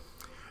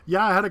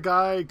 Yeah, I had a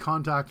guy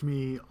contact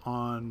me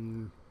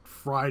on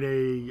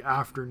Friday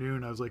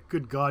afternoon. I was like,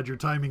 good God, your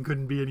timing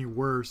couldn't be any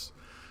worse.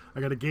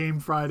 I got a game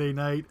Friday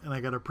night and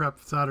I got a prep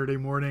Saturday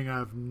morning. I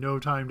have no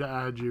time to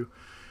add you.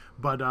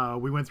 But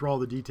we went through all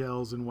the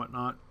details and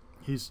whatnot.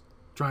 He's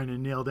trying to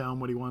nail down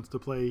what he wants to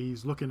play.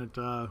 He's looking at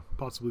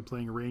possibly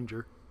playing a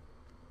ranger.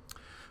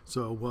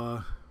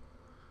 So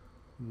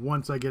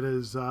once I get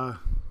his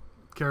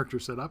character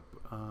set up,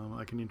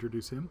 I can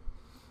introduce him.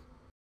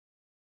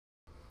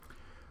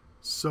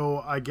 So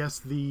I guess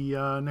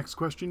the next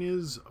question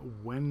is,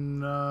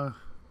 when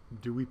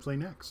do we play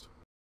next?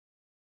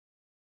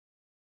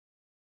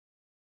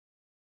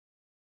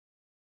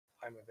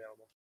 I'm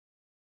available.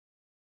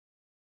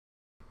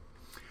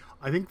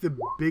 I think the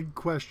big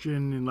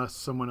question, unless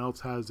someone else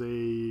has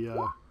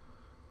a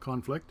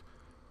conflict,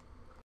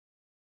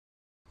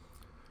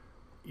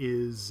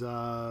 is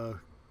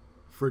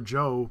for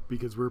Joe,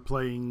 because we're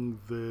playing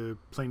the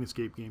Plane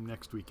Escape game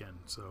next weekend.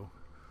 So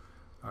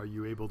are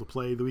you able to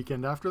play the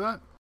weekend after that?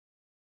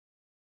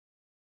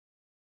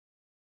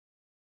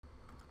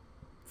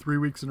 3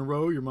 weeks in a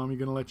row? Your mommy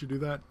going to let you do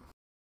that?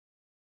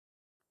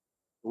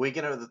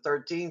 Weekend of the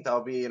 13th,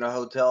 I'll be in a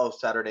hotel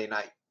Saturday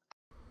night.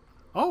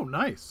 Oh,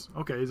 nice.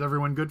 Okay, is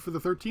everyone good for the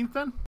 13th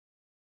then?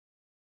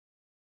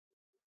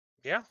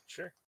 Yeah.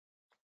 Sure.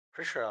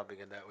 Pretty sure I'll be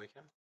good that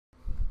weekend.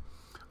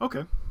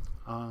 Okay.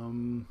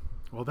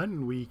 Well,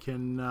 then we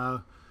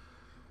can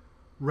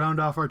round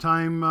off our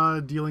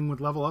time dealing with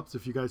level ups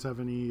if you guys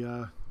have any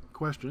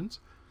questions.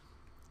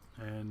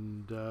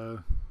 And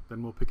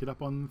then we'll pick it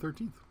up on the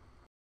 13th.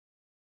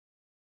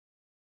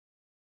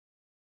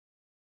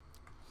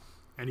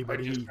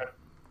 Anybody?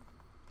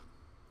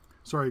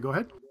 Sorry, go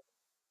ahead.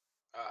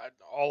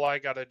 All I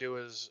gotta do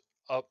is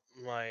up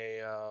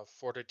my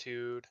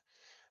fortitude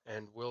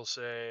and will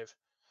save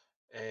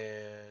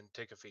and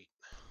take a feat.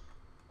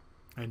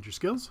 And your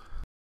skills?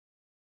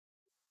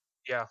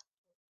 Yeah.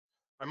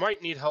 I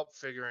might need help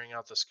figuring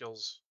out the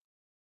skills,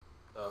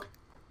 though.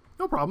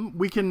 No problem.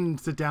 We can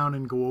sit down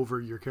and go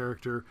over your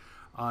character.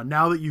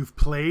 Now that you've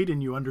played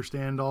and you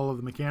understand all of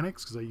the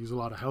mechanics, because I use a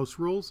lot of house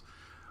rules,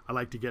 I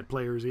like to get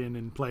players in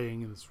and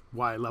playing, and that's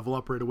why I level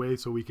up right away,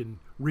 so we can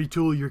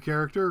retool your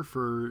character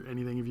for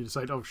anything if you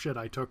decide, oh shit,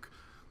 I took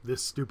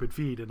this stupid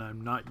feat and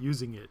I'm not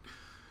using it.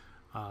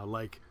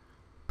 Like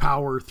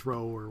power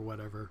throw or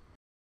whatever.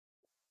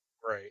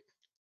 Right.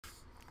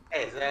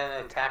 Hey, is that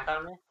an attack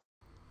on me?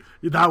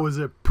 That was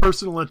a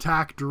personal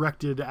attack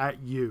directed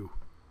at you.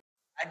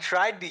 I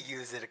tried to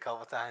use it a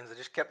couple times. I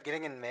just kept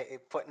getting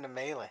put into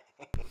melee.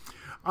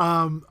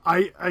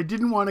 I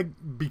didn't want to,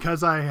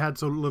 because I had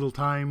so little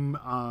time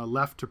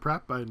left to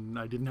prep and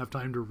I didn't have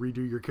time to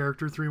redo your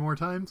character 3 more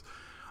times.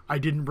 I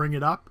didn't bring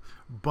it up,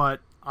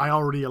 but I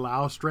already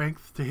allow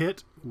strength to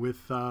hit with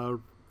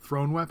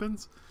thrown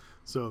weapons.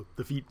 So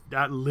the feat,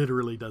 that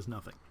literally does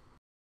nothing.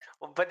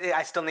 Well, but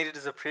I still need it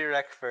as a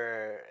prereq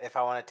for if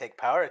I want to take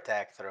power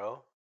attack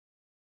throw.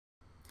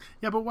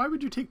 Yeah, but why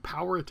would you take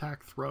power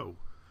attack throw?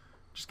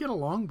 Just get a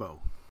longbow.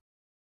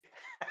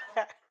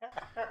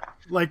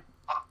 Like,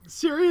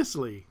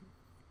 seriously.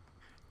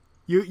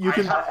 You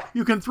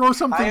can throw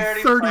something I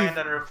already 30. planned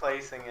on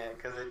replacing it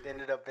because it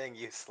ended up being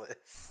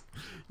useless.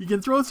 You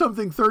can throw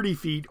something 30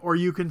 feet, or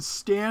you can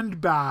stand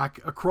back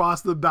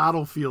across the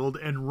battlefield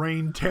and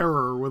rain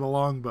terror with a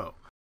longbow.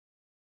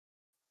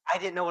 I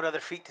didn't know what other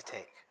feat to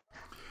take.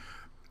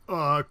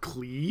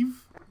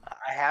 Cleave.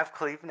 I have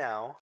cleave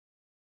now.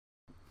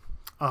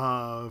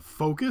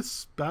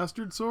 Focus,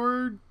 bastard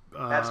sword.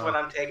 That's what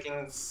I'm taking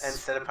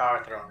instead of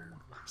power throw.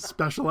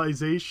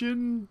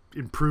 Specialization,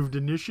 improved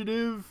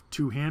initiative,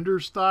 two-hander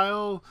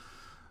style,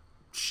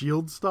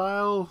 shield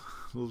style.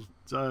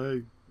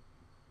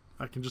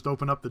 I can just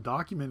open up the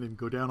document and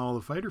go down all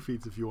the fighter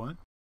feats if you want.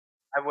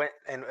 I went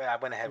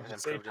ahead with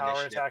Say improved power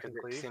initiative attack and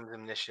because it cleave? seems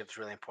initiative's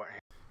really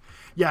important.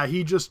 Yeah,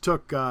 he just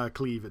took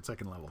cleave at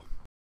 2nd level.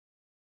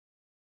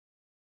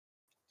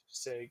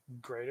 Say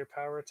greater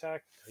power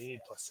attack. You need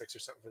 +6 or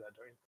something for that,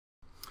 don't you?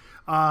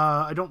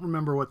 I don't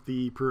remember what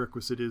the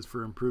prerequisite is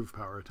for improved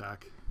power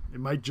attack. It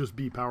might just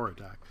be power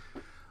attack.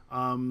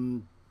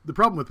 The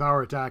problem with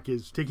power attack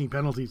is taking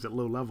penalties at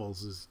low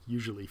levels is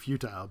usually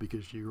futile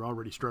because you're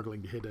already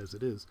struggling to hit as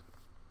it is.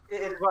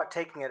 It's about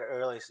taking it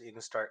early so you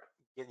can start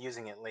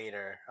using it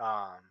later.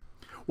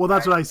 Well,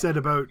 that's what I said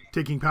about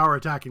taking power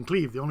attack and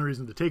cleave. The only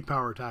reason to take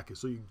power attack is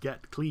so you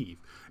get cleave.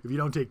 If you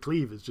don't take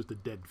cleave, it's just a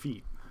dead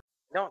feat.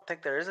 I don't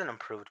think there is an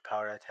improved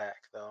power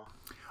attack, though.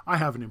 I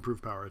have an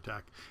improved power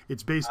attack.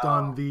 It's based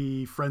on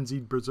the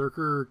Frenzied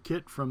Berserker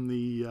kit from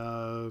the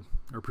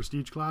or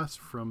Prestige class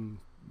from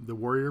the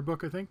Warrior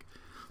book, I think.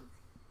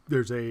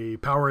 There's a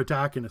power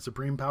attack and a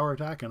supreme power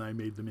attack, and I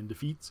made them into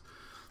feats.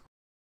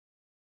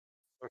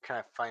 Where can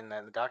I find that?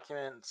 In the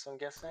documents, I'm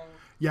guessing?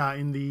 Yeah,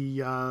 in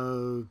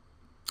the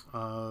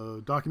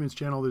documents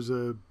channel, there's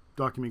a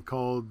document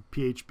called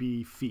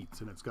PHB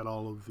Feats, and it's got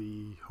all of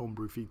the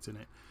homebrew feats in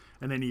it.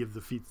 And any of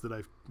the feats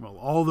that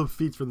all the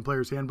feats from the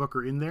player's handbook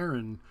are in there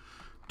and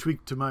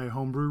tweaked to my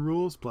homebrew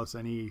rules, plus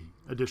any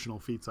additional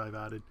feats I've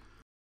added.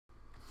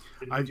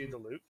 Did we do the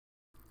loot?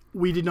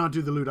 We did not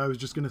do the loot. I was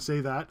just going to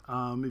say that.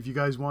 If you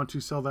guys want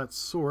to sell that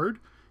sword,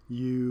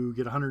 you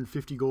get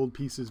 150 gold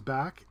pieces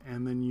back,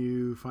 and then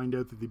you find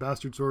out that the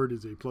bastard sword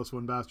is a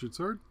 +1 bastard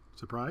sword.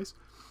 Surprise.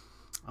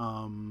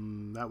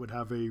 That would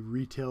have a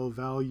retail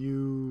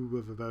value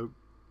of about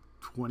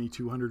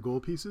 2,200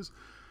 gold pieces.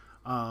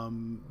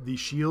 The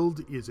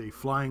shield is a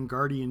flying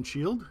guardian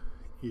shield.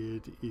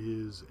 It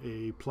is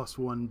a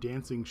 +1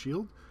 dancing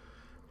shield,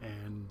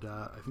 and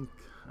I think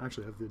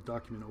actually I have the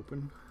document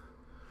open.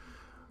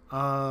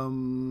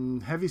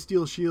 Heavy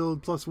steel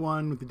shield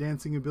 +1 with the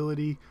dancing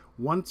ability.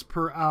 Once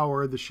per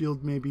hour, the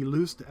shield may be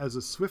loosed as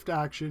a swift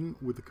action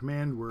with the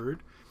command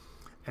word,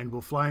 and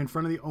will fly in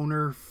front of the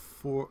owner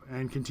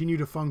and continue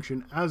to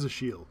function as a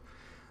shield.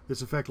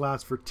 This effect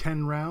lasts for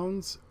 10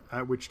 rounds,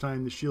 at which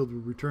time the shield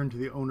will return to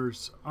the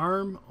owner's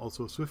arm,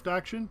 also a swift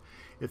action.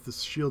 If the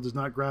shield is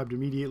not grabbed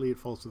immediately, it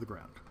falls to the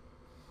ground.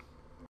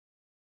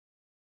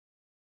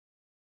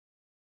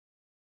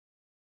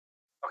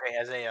 Okay,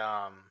 as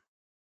a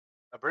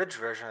abridged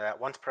version of that,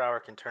 once per hour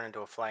can turn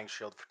into a flying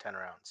shield for 10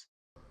 rounds.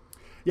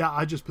 Yeah,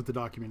 I just put the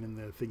document in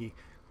the thingy.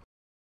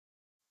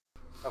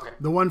 Okay.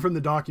 The one from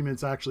the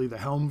document's actually the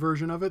Helm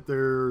version of it.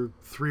 There are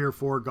 3 or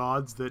 4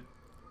 gods that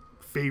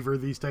favor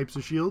these types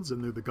of shields,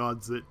 and they're the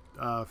gods that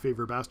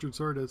favor Bastard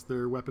Sword as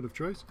their weapon of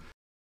choice.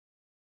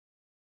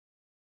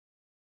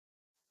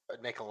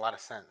 It'd make a lot of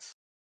sense.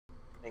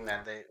 Being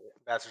that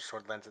Bastard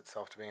Sword lends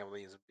itself to being able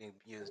to being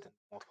used in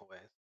multiple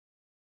ways.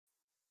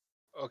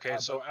 Okay,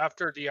 so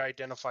after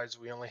de-identifies,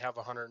 we only have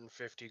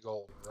 150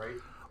 gold, right?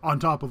 On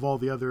top of all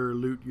the other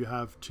loot you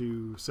have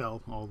to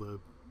sell, all the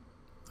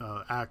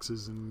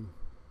axes and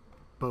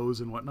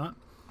bows and whatnot.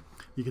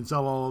 You can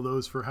sell all of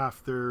those for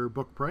half their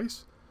book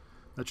price.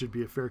 That should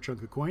be a fair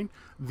chunk of coin.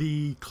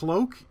 The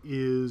cloak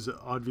is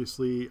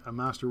obviously a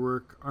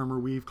masterwork armor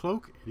weave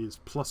cloak. It is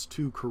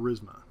 +2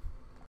 charisma.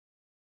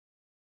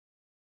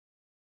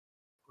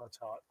 That's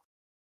hot.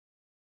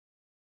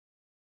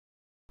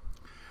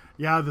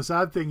 Yeah, the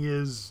sad thing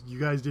is you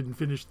guys didn't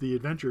finish the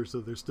adventure, so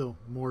there's still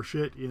more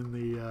shit in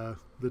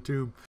the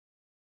tomb.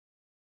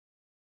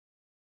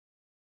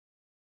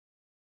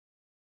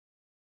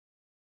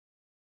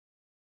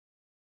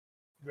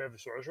 Do we have a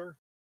sorcerer?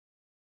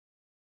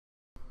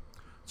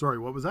 Sorry,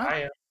 what was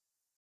that?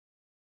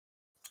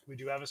 We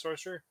do have a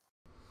sorcerer?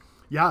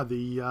 Yeah,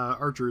 the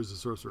archer is a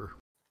sorcerer.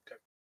 Okay.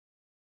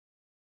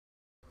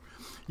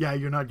 Yeah,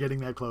 you're not getting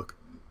that cloak.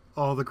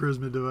 All the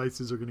charisma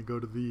devices are going to go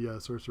to the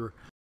sorcerer.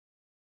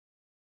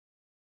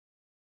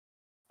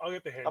 I'll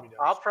get the hand-me-downs.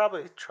 I'll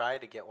probably try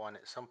to get one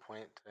at some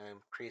point to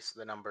increase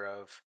the number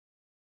of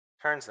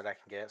turns that I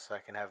can get so I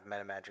can have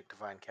meta magic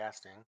divine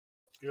casting.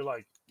 You're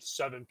like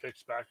 7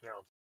 picks back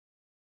now.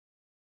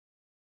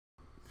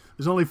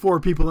 There's only 4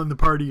 people in the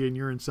party and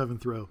you're in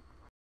 7th row.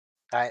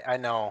 I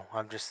know,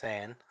 I'm just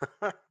saying.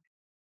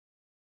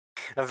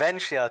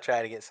 Eventually I'll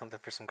try to get something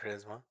for some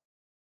charisma.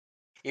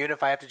 Even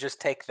if I have to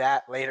just take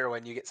that later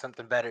when you get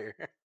something better.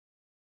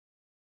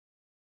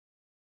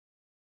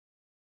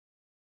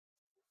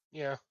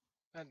 Yeah,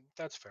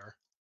 that's fair.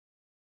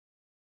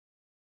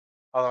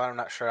 Although I'm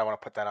not sure I want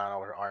to put that on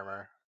over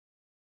armor.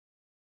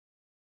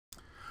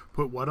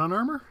 Put what on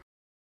armor?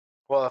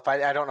 Well, if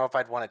I don't know if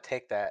I'd want to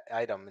take that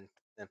item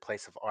in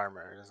place of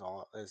armor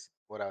is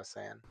what I was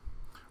saying.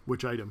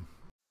 Which item?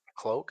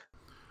 Cloak?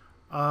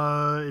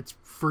 It's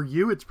for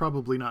you. It's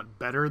probably not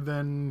better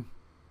than.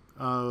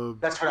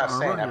 That's what I was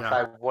armor? saying. Yeah.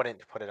 I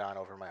wouldn't put it on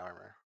over my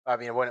armor. I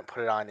mean, I wouldn't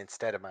put it on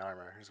instead of my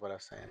armor. Is what I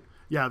was saying.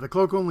 Yeah, the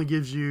cloak only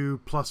gives you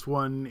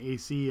 +1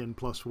 AC and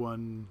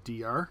 +1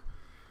 DR,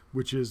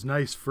 which is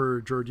nice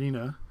for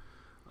Georgina,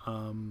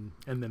 and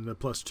then the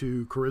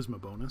 +2 charisma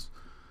bonus.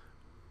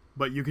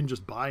 But you can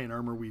just buy an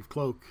armor weave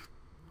cloak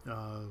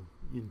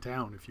in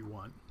town if you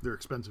want. They're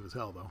expensive as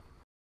hell, though.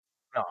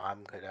 No,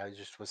 I'm good. I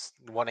just was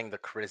wanting the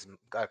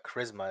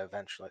charisma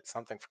eventually.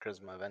 Something for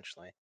charisma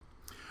eventually.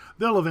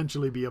 They'll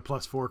eventually be a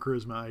 +4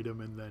 charisma item,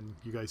 and then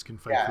you guys can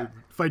fight Yeah.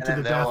 fight to And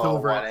the then death they'll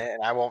over want it. it,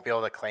 and I won't be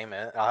able to claim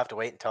it. I'll have to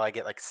wait until I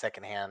get like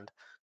second hand.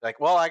 Like,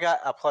 well, I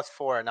got a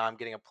 +4, and now I'm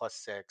getting a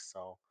 +6,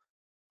 so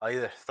I'll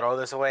either throw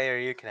this away or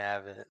you can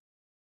have it.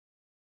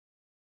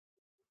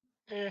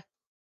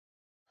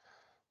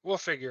 We'll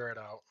figure it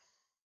out.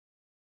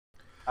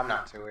 I'm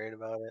not too worried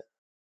about it.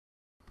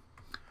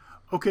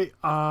 Okay,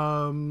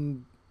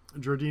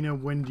 Jordina,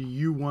 when do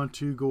you want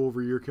to go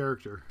over your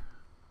character?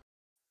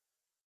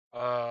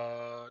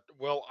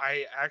 Well,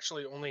 I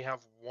actually only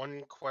have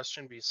one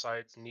question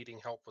besides needing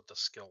help with the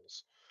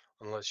skills.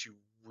 Unless you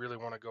really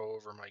want to go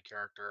over my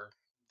character,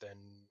 then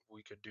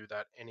we could do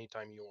that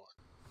anytime you want.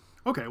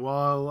 Okay,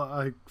 well,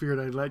 I figured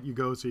I'd let you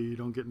go so you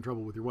don't get in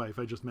trouble with your wife.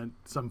 I just meant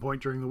some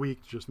point during the week,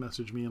 just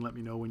message me and let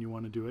me know when you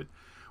want to do it.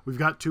 We've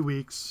got 2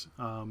 weeks.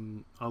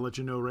 I'll let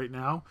you know right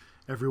now.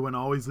 Everyone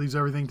always leaves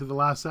everything to the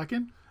last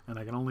second, and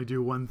I can only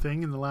do one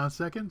thing in the last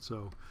second,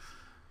 so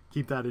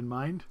keep that in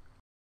mind.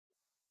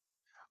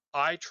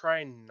 I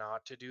try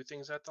not to do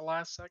things at the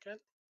last second.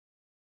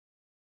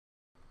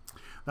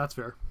 That's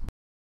fair.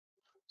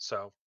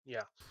 So,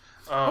 yeah.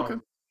 Okay.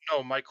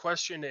 No, my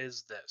question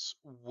is this.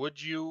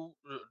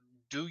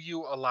 Do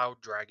you allow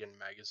Dragon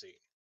Magazine?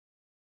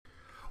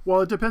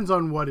 Well, it depends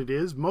on what it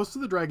is. Most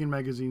of the Dragon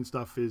Magazine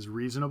stuff is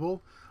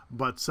reasonable,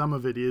 but some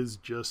of it is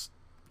just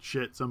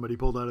shit somebody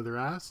pulled out of their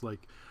ass.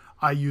 Like,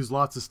 I use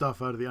lots of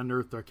stuff out of the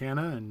Unearthed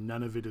Arcana, and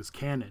none of it is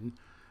canon.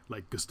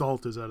 Like,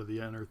 Gestalt is out of the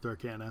Unearthed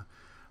Arcana.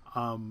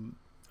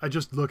 I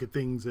just look at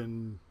things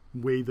and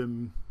weigh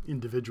them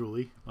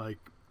individually. Like,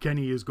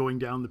 Kenny is going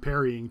down the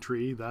parrying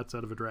tree. That's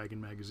out of a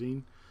Dragon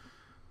Magazine.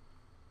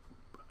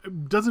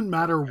 It doesn't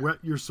matter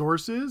what your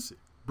source is.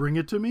 Bring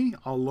it to me.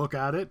 I'll look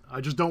at it. I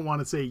just don't want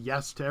to say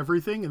yes to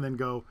everything and then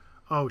go,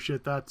 oh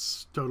shit,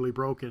 that's totally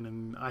broken.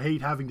 And I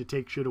hate having to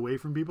take shit away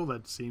from people.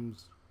 That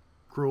seems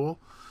cruel.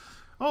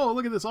 Oh,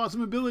 look at this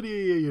awesome ability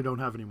you don't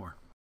have anymore.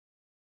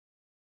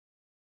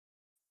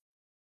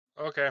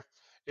 Okay.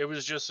 It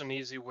was just an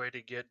easy way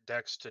to get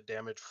dex to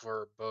damage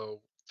for a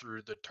bow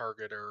through the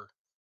target or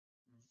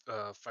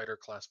fighter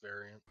class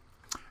variant.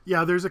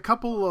 Yeah, there's a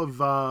couple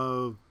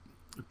of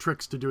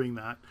tricks to doing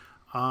that.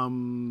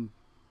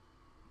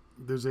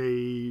 There's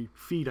a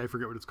feat, I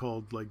forget what it's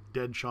called, like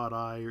Dead Shot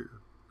Eye or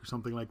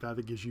something like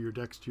that gives you your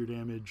dex to your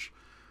damage.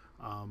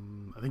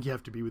 I think you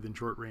have to be within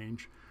short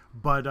range.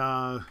 But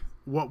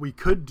what we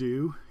could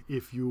do,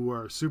 if you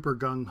are super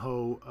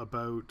gung-ho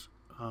about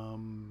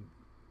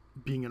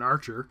being an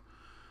archer,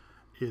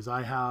 is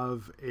I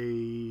have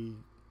a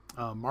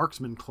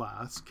marksman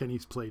class.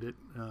 Kenny's played it.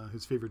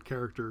 His favorite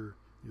character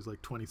is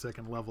like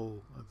 22nd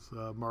level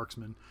as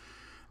marksman,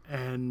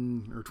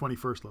 or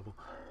 21st level.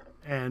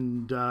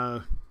 And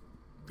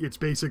it's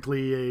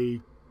basically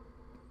a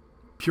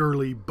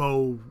purely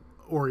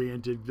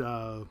bow-oriented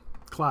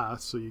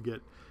class. So you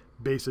get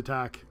base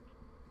attack,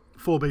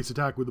 full base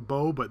attack with a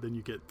bow, but then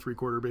you get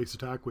 3/4 base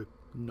attack with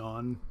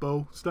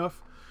non-bow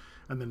stuff.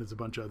 And then there's a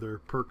bunch of other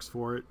perks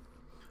for it.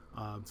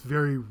 It's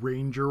very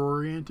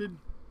ranger-oriented.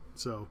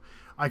 So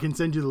I can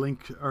send you the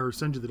link or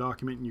send you the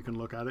document and you can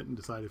look at it and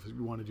decide if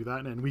you want to do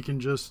that. And we can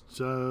just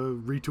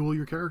retool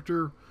your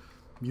character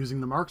using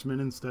the marksman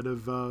instead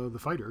of the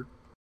fighter.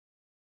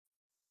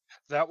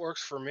 That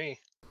works for me.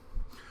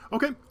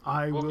 Okay,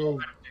 I'll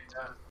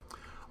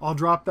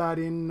drop that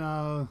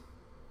in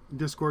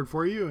Discord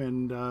for you,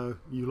 and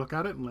you look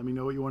at it and let me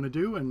know what you want to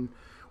do. And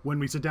when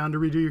we sit down to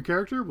redo your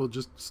character, we'll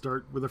just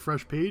start with a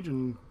fresh page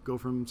and go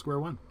from square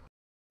one.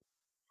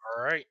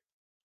 All right.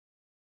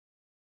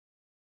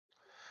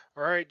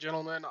 All right,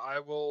 gentlemen. I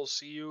will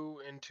see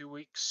you in 2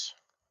 weeks.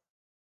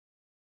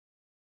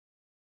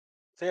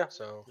 So yeah.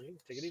 So, Yeah,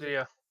 take it see easy.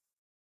 ya.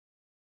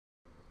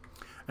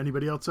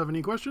 Anybody else have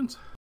any questions?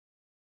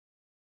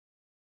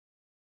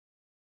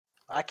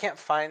 I can't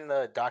find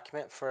the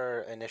document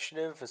for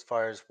initiative as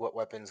far as what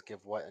weapons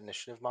give what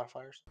initiative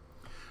modifiers.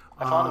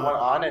 I found one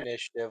on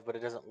initiative, but it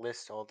doesn't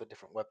list all the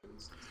different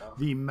weapons and stuff.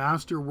 The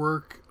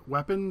Masterwork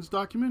Weapons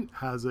document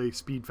has a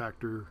speed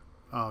factor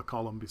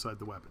column beside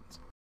the weapons.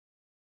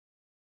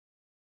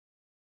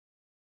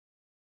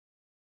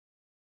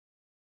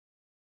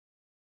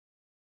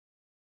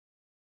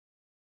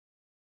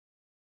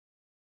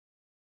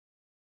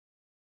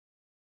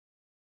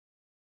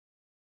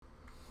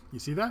 You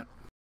see that?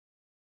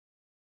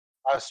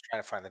 I was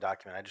trying to find the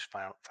document. I just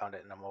found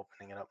it, and I'm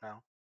opening it up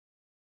now.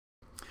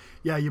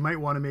 Yeah, you might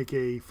want to make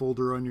a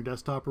folder on your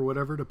desktop or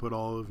whatever to put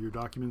all of your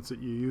documents that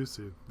you use,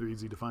 so they're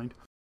easy to find.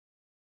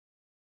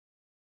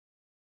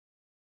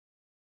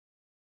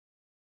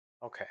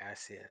 Okay, I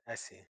see it. I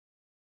see.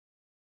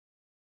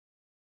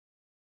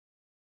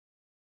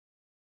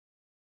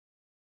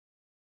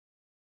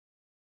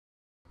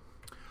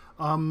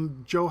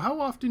 Joe, how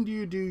often do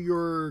you do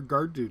your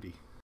guard duty?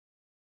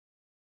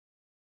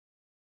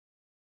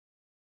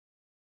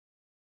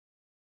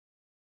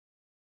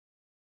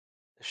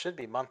 It should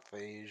be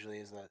monthly. Usually,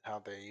 is that how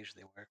they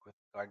usually work with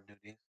guard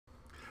duties?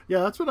 Yeah,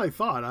 that's what I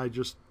thought. I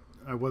just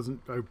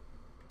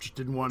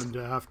didn't want him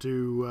to have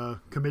to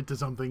commit to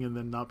something and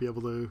then not be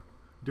able to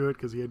do it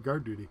because he had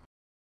guard duty.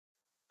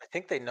 I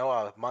think they know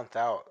a month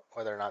out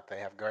whether or not they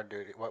have guard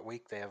duty, what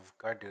week they have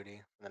guard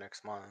duty the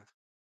next month.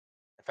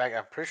 In fact,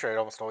 I'm pretty sure it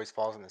almost always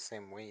falls in the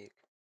same week.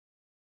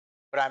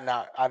 But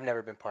I've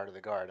never been part of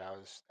the guard. I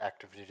was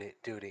active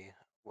duty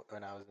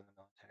when I was in the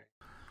military.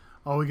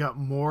 Oh, we got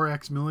more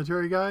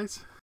ex-military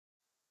guys?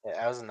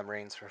 Yeah, I was in the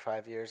Marines for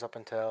 5 years up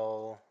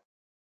until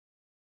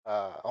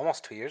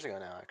almost 2 years ago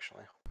now,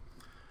 actually.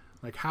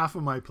 Like half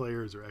of my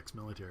players are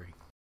ex-military.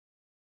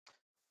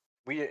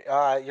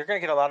 You're gonna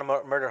get a lot of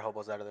murder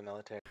hobos out of the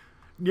military.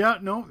 Yeah,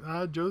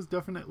 no, Joe's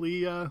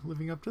definitely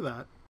living up to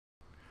that.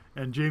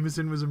 And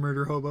Jameson was a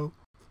murder hobo.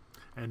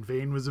 And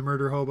Vane was a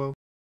murder hobo.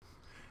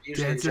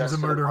 Usually Danson's just a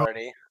for the murder hobo.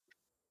 party.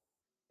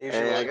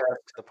 Usually Hey,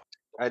 just to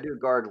the I do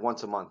guard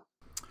once a month.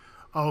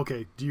 Oh,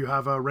 okay. Do you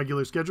have a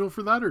regular schedule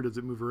for that, or does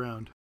it move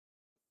around?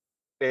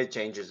 It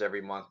changes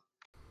every month.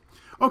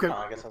 Okay. Oh,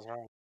 I guess I was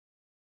wrong.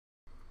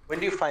 When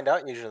do you find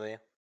out usually?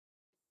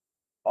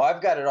 Oh,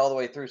 I've got it all the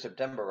way through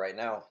September right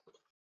now.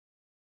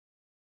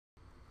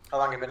 How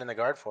long have you been in the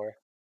guard for?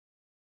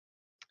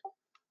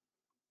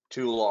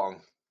 Too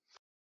long.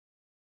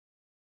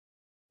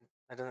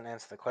 That doesn't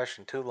answer the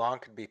question. Too long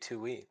could be 2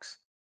 weeks.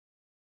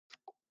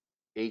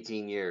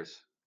 18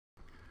 years.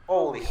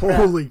 Holy crap.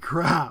 Holy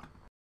crap.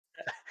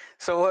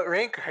 So what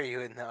rank are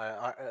you in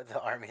the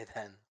army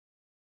then?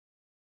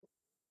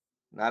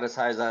 Not as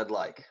high as I'd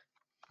like.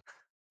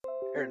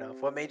 Fair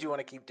enough. What made you want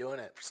to keep doing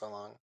it for so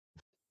long?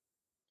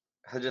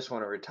 I just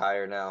want to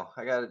retire now.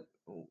 I got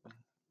about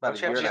Don't a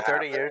you year and a have half.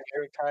 30 years to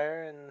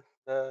retire in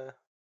the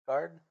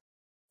guard?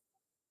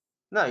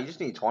 No, you just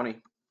need 20.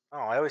 Oh,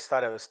 I always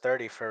thought it was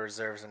 30 for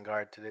reserves and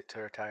guard to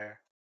retire.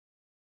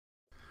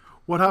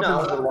 What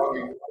happens? No, the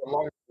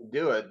longer you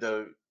do it,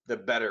 the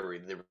better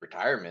the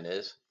retirement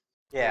is.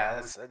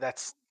 Yeah,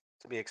 that's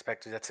to be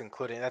expected.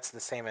 That's the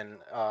same in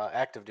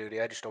active duty.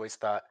 I just always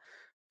thought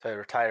to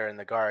retire in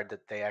the guard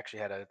that they actually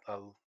had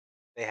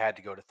they had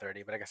to go to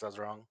 30, but I guess I was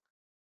wrong.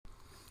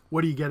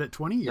 What do you get at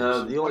 20 years?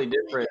 No, the only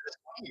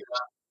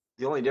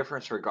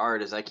difference for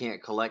guard is I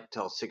can't collect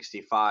till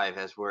 65,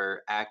 as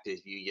where active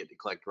you get to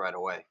collect right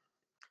away.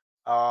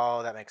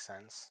 Oh, that makes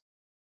sense.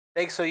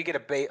 So you get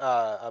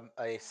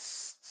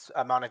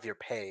amount of your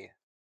pay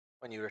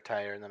when you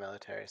retire in the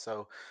military.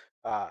 So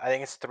I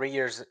think it's 3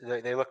 years.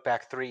 They look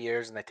back 3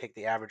 years and they take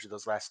the average of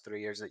those last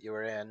 3 years that you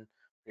were in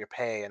your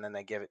pay, and then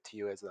they give it to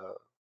you as a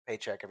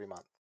paycheck every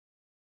month.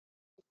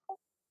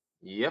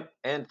 Yep,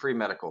 and free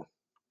medical.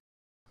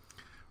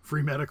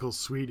 Free medical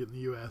suite in the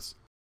U.S.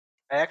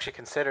 I actually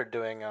considered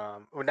doing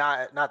not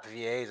the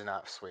VA is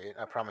not sweet.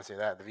 I promise you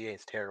that the VA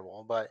is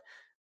terrible, but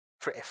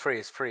free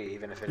is free,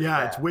 even if it is Yeah,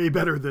 bad. it's way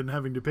better than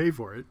having to pay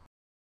for it.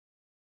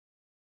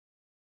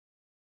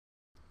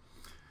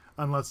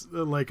 Unless,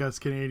 like us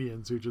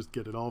Canadians, who just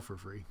get it all for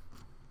free.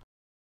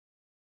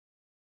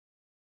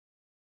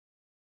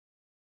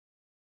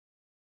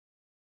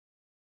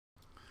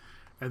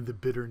 And the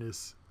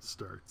bitterness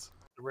starts.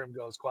 The room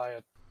goes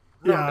quiet.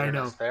 No Yeah, I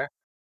bitterness know. There.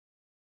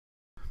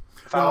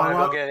 If No, I want to a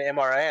lot- go get an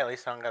MRA, at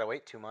least I don't gotta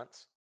wait 2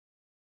 months.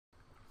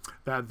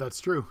 That's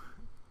true.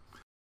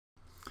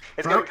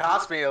 It's gonna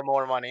cost me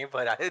more money,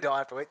 but I don't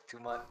have to wait 2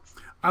 months.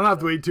 I don't have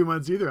to wait 2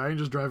 months either. I can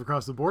just drive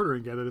across the border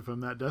and get it if I'm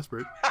that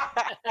desperate.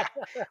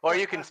 Or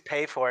you can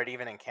pay for it.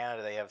 Even in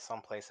Canada, they have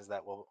some places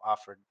that will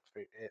offer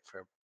it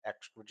for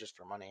extra, just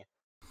for money.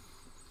 I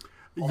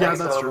Yeah, think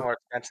it's a that's little true. bit more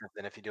expensive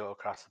than if you do it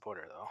across the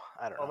border, though.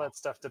 I don't All know. that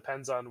stuff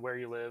depends on where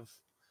you live,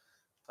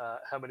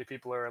 how many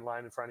people are in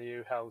line in front of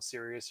you, how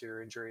serious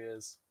your injury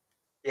is.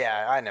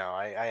 Yeah, I know.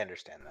 I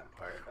understand that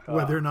part.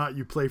 Whether or not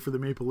you play for the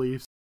Maple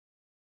Leafs.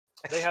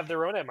 They have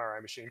their own MRI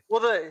machine.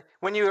 Well,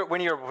 when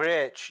you're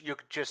rich, you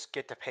just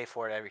get to pay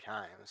for it every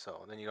time,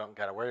 so then you don't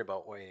got to worry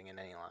about waiting in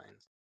any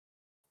lines.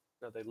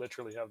 No, they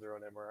literally have their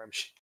own MRI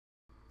machine.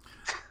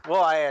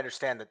 Well, I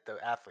understand that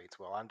the athletes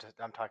will. I'm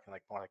talking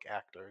like more like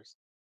actors,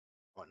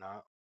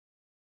 whatnot.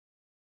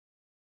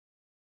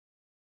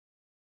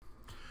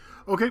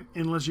 Okay,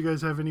 unless you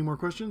guys have any more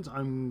questions,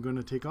 I'm going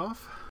to take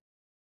off.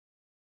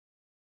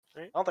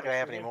 Right? I don't think I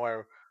have any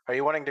more. Are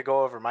you wanting to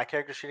go over my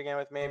character sheet again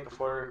with me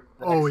before?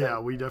 Oh, yeah,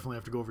 we definitely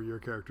have to go over your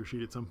character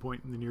sheet at some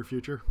point in the near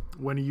future.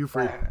 When are you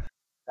free?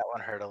 That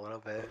one hurt a little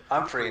bit.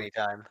 I'm free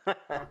anytime.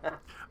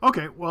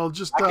 Okay, well,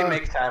 just... I can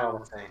make time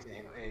almost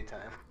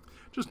anytime.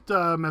 Just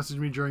message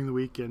me during the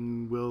week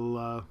and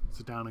we'll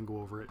sit down and go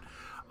over it.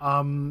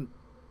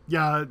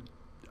 Yeah,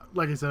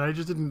 like I said, I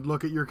just didn't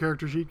look at your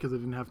character sheet because I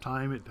didn't have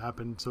time. It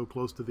happened so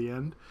close to the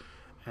end.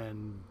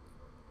 And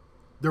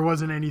there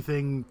wasn't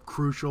anything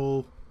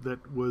crucial that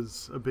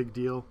was a big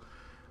deal.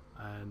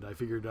 And I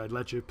figured I'd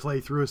let you play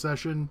through a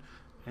session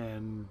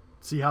and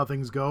see how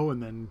things go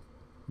and then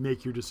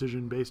make your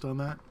decision based on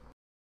that.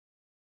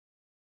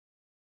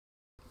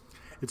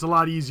 It's a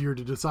lot easier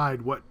to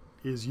decide what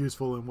is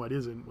useful and what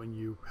isn't when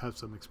you have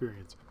some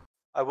experience.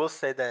 I will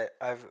say that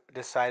I've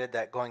decided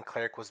that going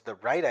cleric was the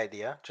right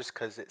idea, just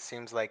because it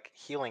seems like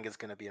healing is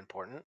going to be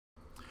important.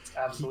 It's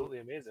absolutely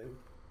amazing.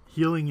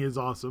 Healing is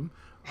awesome.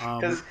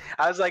 Because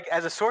I was like,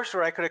 as a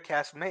sorcerer, I could have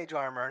cast mage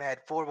armor and had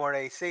 4 more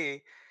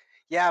AC.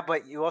 Yeah,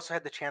 but you also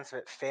had the chance of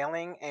it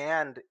failing,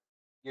 and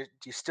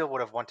you still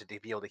would have wanted to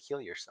be able to heal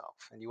yourself,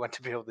 and you want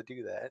to be able to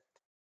do that.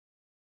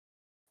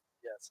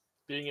 Yes.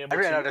 Being able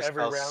ran out to of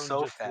every round spells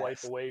so just wipe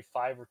fast. away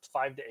 5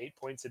 to 8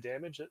 points of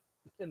damage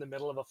in the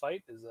middle of a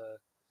fight is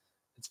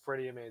it's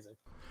pretty amazing.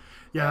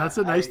 Yeah, that's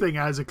a nice thing.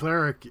 As a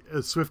cleric,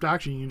 a swift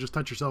action, you can just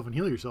touch yourself and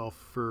heal yourself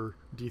for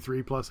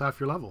D3 plus half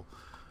your level.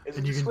 Is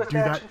And it you can swift do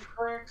action that. for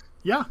clerics?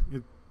 Yeah,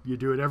 you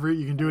do it every.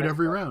 You can do it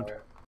every round.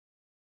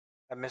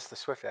 I missed the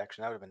swift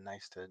action. That would have been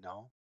nice to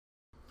know.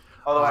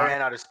 Although I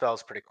ran out of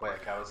spells pretty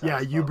quick. Yeah,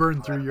 you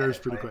burned through yours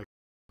pretty quick.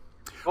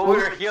 Well, we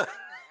were healing.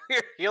 We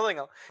were healing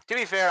them. To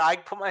be fair, I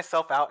put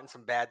myself out in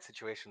some bad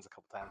situations a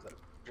couple times. That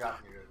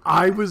dropped me.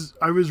 I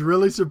was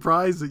really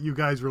surprised that you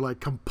guys were like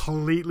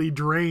completely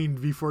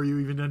drained before you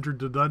even entered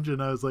the dungeon.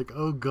 I was like,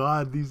 oh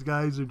god, these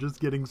guys are just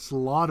getting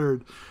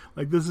slaughtered.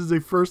 Like, this is a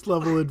first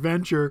level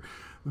adventure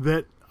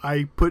that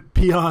I put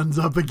peons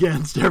up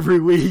against every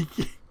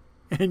week,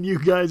 and you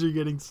guys are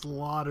getting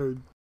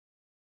slaughtered.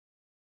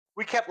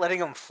 We kept letting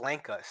them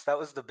flank us. That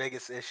was the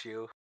biggest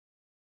issue.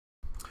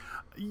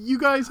 You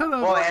guys had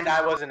a... Well, and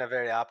I wasn't a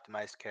very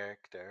optimized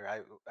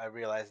character. I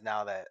realize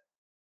now that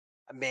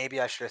maybe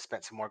I should have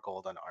spent some more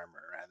gold on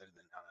armor rather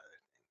than on other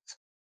things.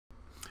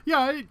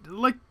 Yeah,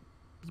 like,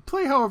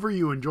 play however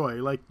you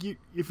enjoy. Like,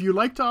 if you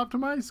like to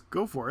optimize,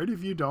 go for it.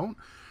 If you don't,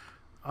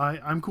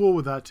 I'm cool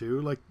with that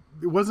too. Like,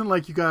 it wasn't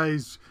like you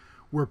guys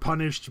were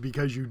punished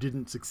because you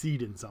didn't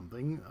succeed in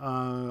something.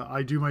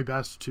 I do my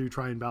best to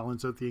try and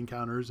balance out the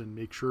encounters and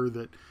make sure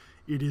that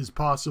it is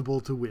possible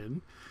to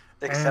win.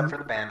 Except for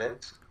the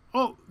bandits.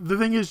 Oh, the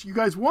thing is, you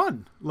guys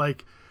won.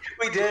 Like,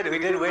 we did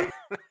win.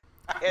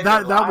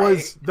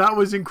 that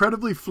was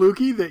incredibly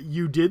fluky that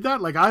you did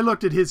that. Like, I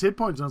looked at his hit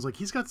points and I was like,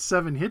 he's got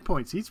 7 hit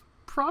points. He's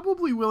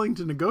probably willing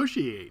to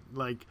negotiate.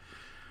 Like,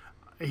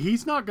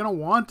 he's not going to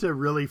want to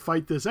really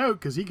fight this out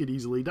because he could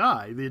easily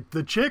die.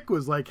 The chick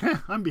was like,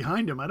 I'm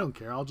behind him. I don't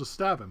care. I'll just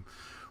stab him.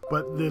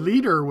 But the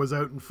leader was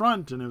out in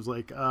front and it was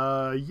like,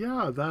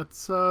 yeah, that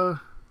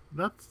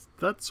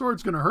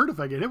sword's going to hurt if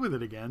I get hit with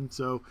it again.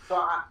 So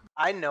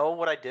I know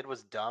what I did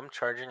was dumb,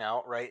 charging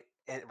out right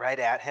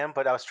at him,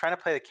 but I was trying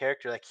to play the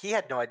character like he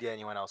had no idea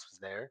anyone else was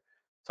there.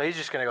 So he's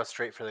just going to go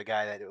straight for the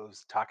guy that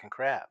was talking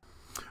crap.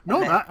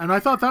 And I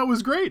thought that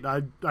was great.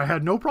 I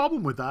had no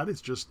problem with that.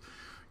 It's just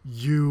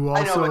you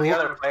also... I know, but the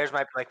other players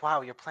might be like, wow,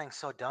 you're playing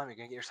so dumb. You're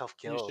going to get yourself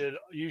killed.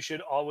 You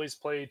should always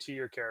play to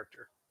your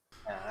character.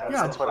 Yeah,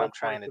 that's what I'm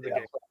trying to do.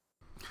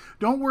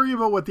 Don't worry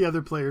about what the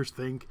other players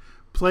think.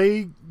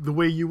 Play the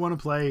way you want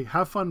to play.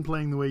 Have fun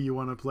playing the way you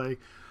want to play.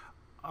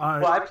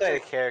 Well, I play a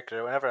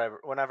character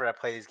whenever I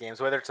play these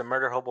games, whether it's a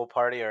murder hobo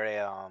party or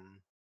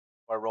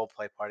a role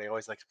play party. I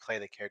always like to play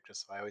the character,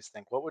 so I always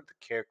think, what would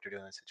the character do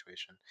in this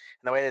situation?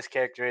 And the way this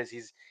character is,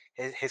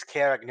 his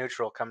chaotic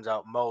neutral comes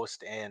out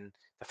most in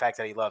the fact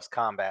that he loves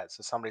combat.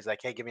 So somebody's like,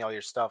 hey, give me all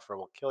your stuff or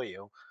we'll kill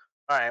you.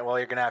 All right, well,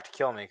 you're gonna have to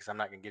kill me because I'm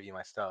not gonna give you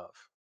my stuff.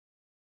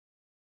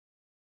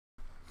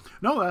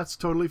 No, that's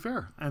totally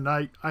fair. And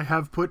I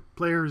have put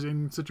players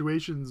in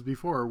situations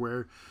before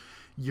where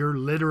you're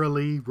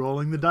literally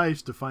rolling the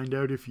dice to find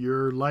out if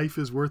your life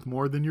is worth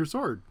more than your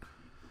sword.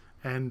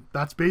 And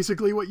that's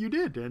basically what you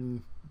did.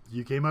 And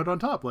you came out on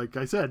top. Like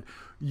I said,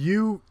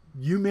 you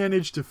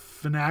managed to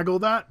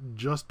finagle that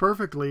just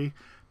perfectly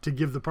to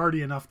give the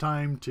party enough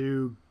time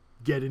to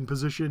get in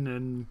position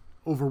and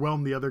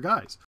overwhelm the other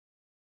guys.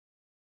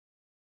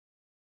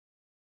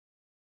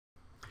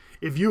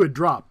 If you had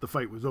dropped, the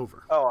fight was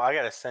over. Oh, I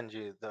gotta send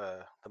you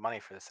the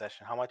money for the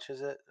session. How much is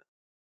it?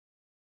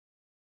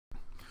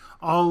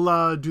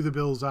 I'll do the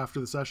bills after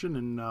the session,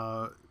 and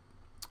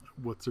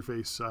what's her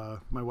face?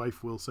 My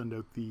wife will send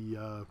out the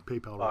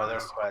PayPal. Oh, the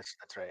request.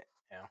 That's right.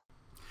 Yeah.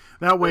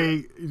 That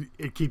way,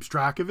 it keeps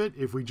track of it.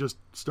 If we just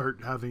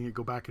start having it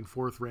go back and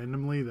forth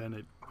randomly,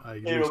 then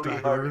it'll be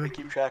harder to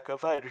keep track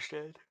of. I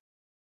understand.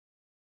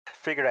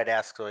 Figured I'd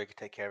ask so I could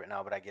take care of it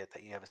now, but I get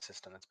that you have a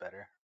system that's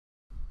better.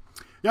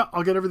 Yeah,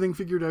 I'll get everything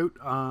figured out.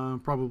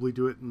 Probably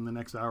do it in the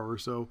next hour or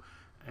so,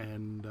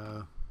 and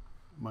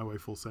my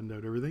wife will send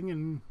out everything,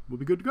 and we'll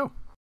be good to go.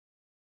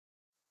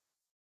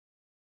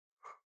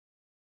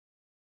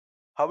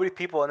 How many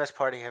people in this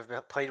party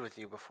have played with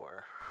you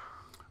before?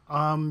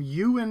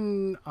 You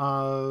and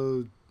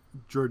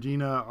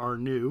Georgina are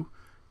new.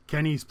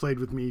 Kenny's played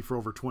with me for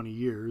over 20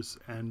 years,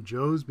 and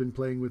Joe's been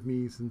playing with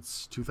me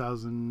since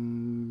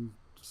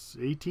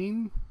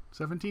 2018,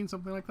 17,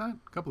 something like that.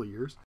 A couple of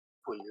years.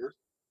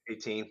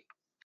 18.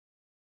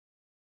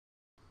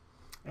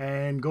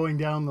 And going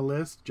down the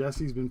list,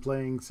 Jesse's been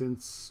playing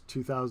since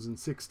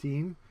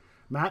 2016.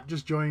 Matt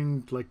just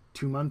joined like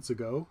 2 months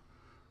ago.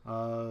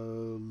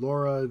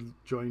 Laura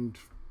joined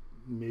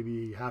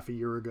maybe half a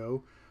year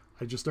ago.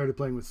 I just started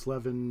playing with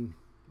Slevin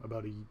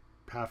about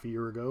half a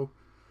year ago.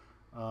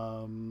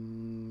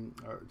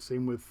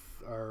 Same with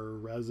our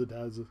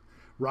Razadaz.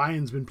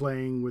 Ryan's been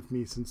playing with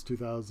me since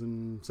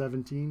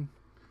 2017.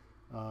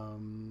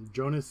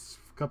 Jonas,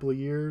 a couple of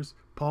years.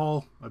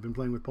 Paul, I've been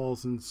playing with Paul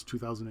since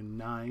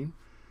 2009.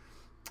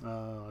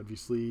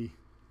 Obviously,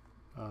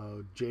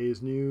 Jay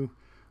is new.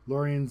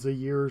 Lorian's a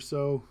year or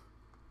so.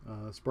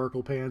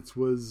 Sparkle Pants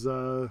was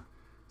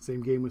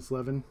same game with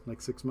Slevin,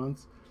 like 6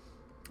 months.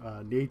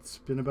 Nate's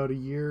been about a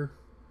year.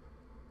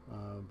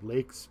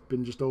 Blake's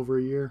been just over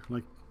a year.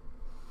 Like,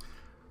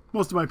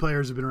 most of my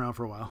players have been around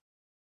for a while.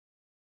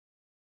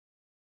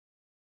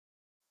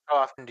 Oh,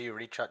 often do you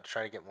reach out to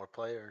try to get more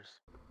players?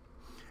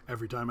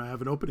 Every time I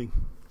have an opening.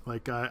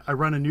 Like I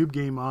run a noob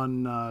game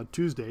on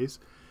Tuesdays,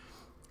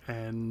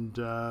 and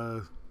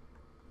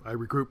I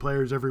recruit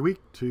players every week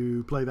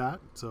to play that.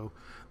 So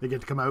they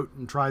get to come out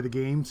and try the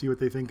game, see what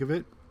they think of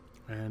it,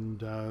 and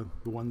the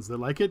ones that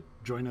like it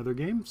join other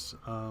games.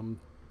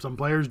 Some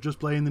players just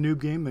play in the noob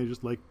game. They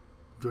just like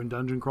doing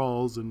dungeon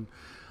crawls and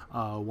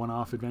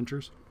one-off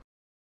adventures.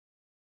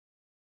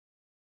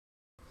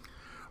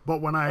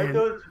 But when I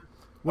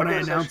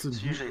announce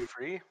it's usually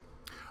free.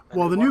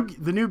 Well, the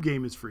noob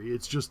game is free.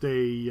 It's just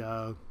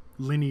a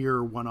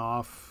linear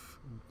one-off,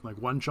 like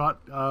one-shot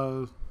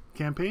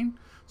campaign,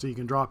 so you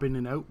can drop in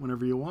and out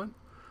whenever you want.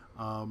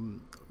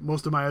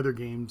 Most of my other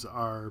games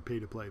are pay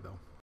to play, though.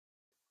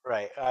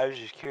 Right. I was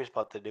just curious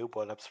about the noob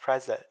one. I'm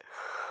surprised that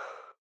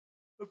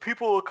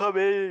people will come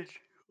in.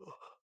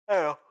 I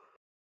don't know.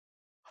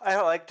 I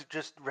don't like to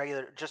just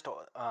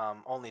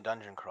only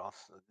dungeon crawls.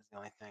 That's the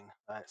only thing.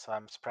 So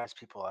I'm surprised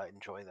people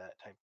enjoy that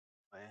type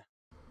of play.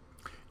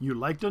 You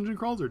like dungeon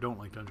crawls or don't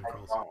like dungeon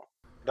crawls? I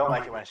don't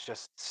like it when it's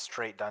just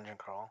straight dungeon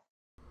crawl.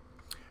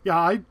 Yeah,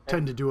 I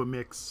tend to do a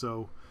mix.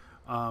 So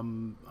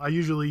I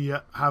usually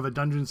have a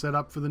dungeon set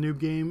up for the noob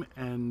game,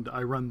 and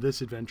I run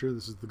this adventure.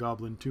 This is the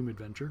Goblin Tomb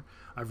adventure.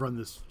 I've run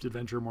this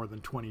adventure more than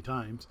 20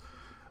 times.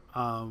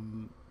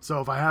 So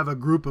if I have a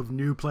group of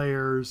new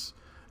players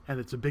and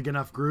it's a big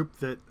enough group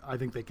that I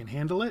think they can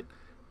handle it,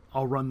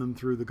 I'll run them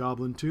through the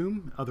Goblin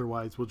Tomb.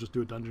 Otherwise, we'll just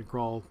do a dungeon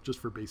crawl just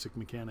for basic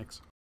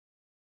mechanics.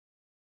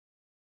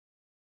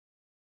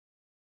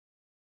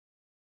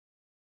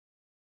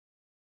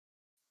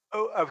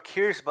 Oh, I'm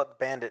curious about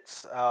the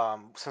bandits.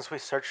 Since we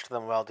searched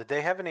them well, did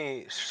they have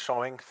any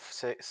showing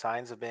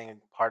signs of being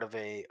part of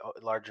a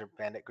larger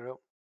bandit group?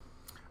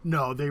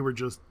 No, they were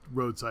just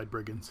roadside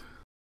brigands.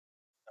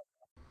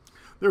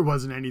 There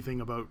wasn't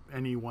anything about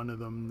any one of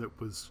them that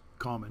was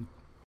common.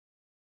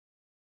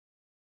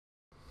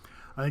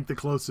 I think the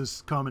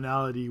closest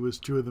commonality was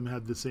two of them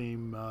had the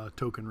same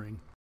token ring.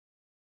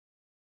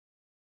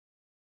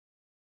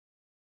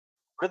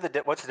 What's the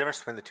difference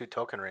between the two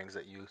token rings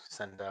that you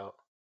send out?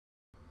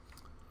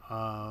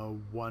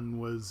 One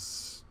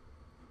was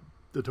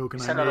the token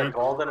You I send made. out a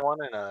golden one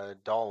and a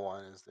dull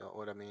one is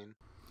what I mean.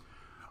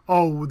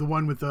 Oh, the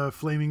one with the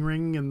flaming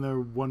ring and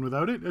the one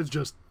without it? It's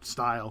just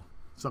style.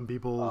 Some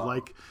people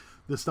like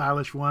the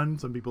stylish one.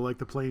 Some people like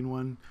the plain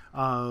one.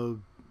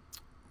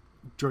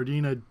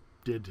 Jordina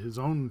did his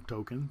own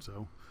token,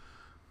 so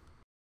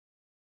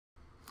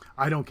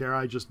I don't care.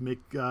 I just make.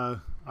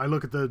 I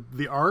look at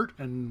the art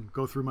and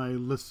go through my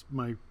list,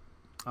 my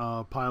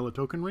pile of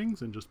token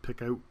rings, and just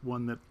pick out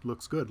one that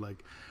looks good.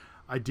 Like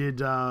I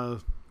did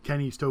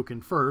Kenny's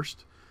token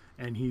first,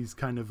 and he's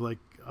kind of like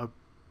a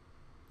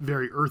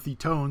very earthy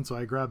tone, so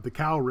I grabbed the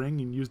cow ring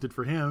and used it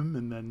for him,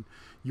 and then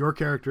your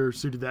character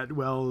suited that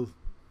well,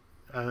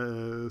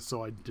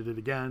 so I did it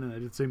again, and I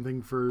did the same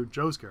thing for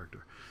Joe's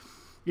character.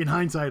 In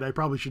hindsight, I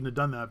probably shouldn't have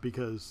done that,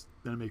 because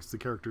then it makes the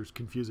characters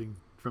confusing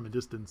from a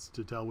distance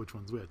to tell which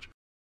one's which.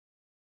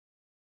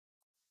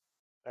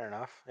 Fair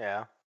enough.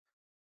 Yeah.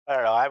 I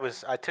don't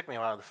know. It took me a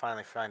while to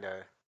finally find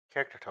a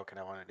character token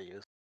I wanted to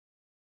use.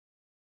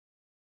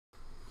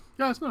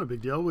 Yeah, it's not a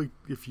big deal.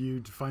 If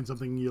you find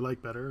something you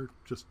like better,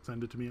 just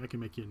send it to me. I can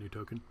make you a new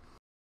token.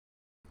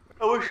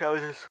 I wish I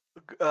was just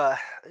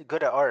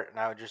good at art and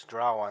I would just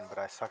draw one, but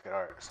I suck at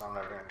art, so I'm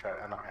not gonna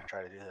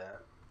try to do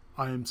that.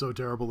 I am so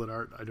terrible at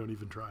art, I don't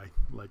even try.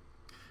 Like,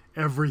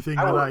 everything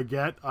that I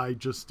get, I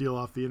just steal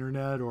off the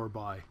internet or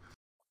buy.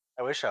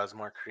 I wish I was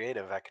more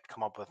creative. I could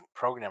come up with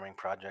programming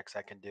projects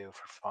I could do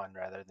for fun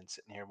rather than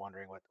sitting here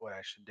wondering what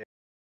I should do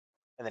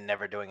and then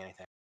never doing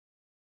anything.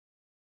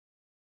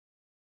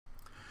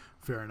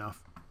 Fair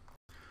enough.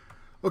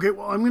 Okay,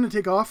 well, I'm going to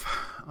take off.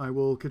 I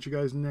will catch you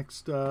guys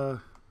next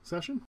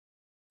session.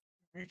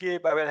 Okay,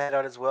 I'm going to head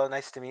out as well.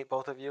 Nice to meet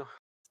both of you.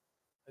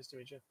 Nice to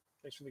meet you.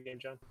 Thanks for the game,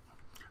 John.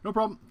 No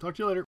problem. Talk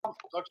to you later.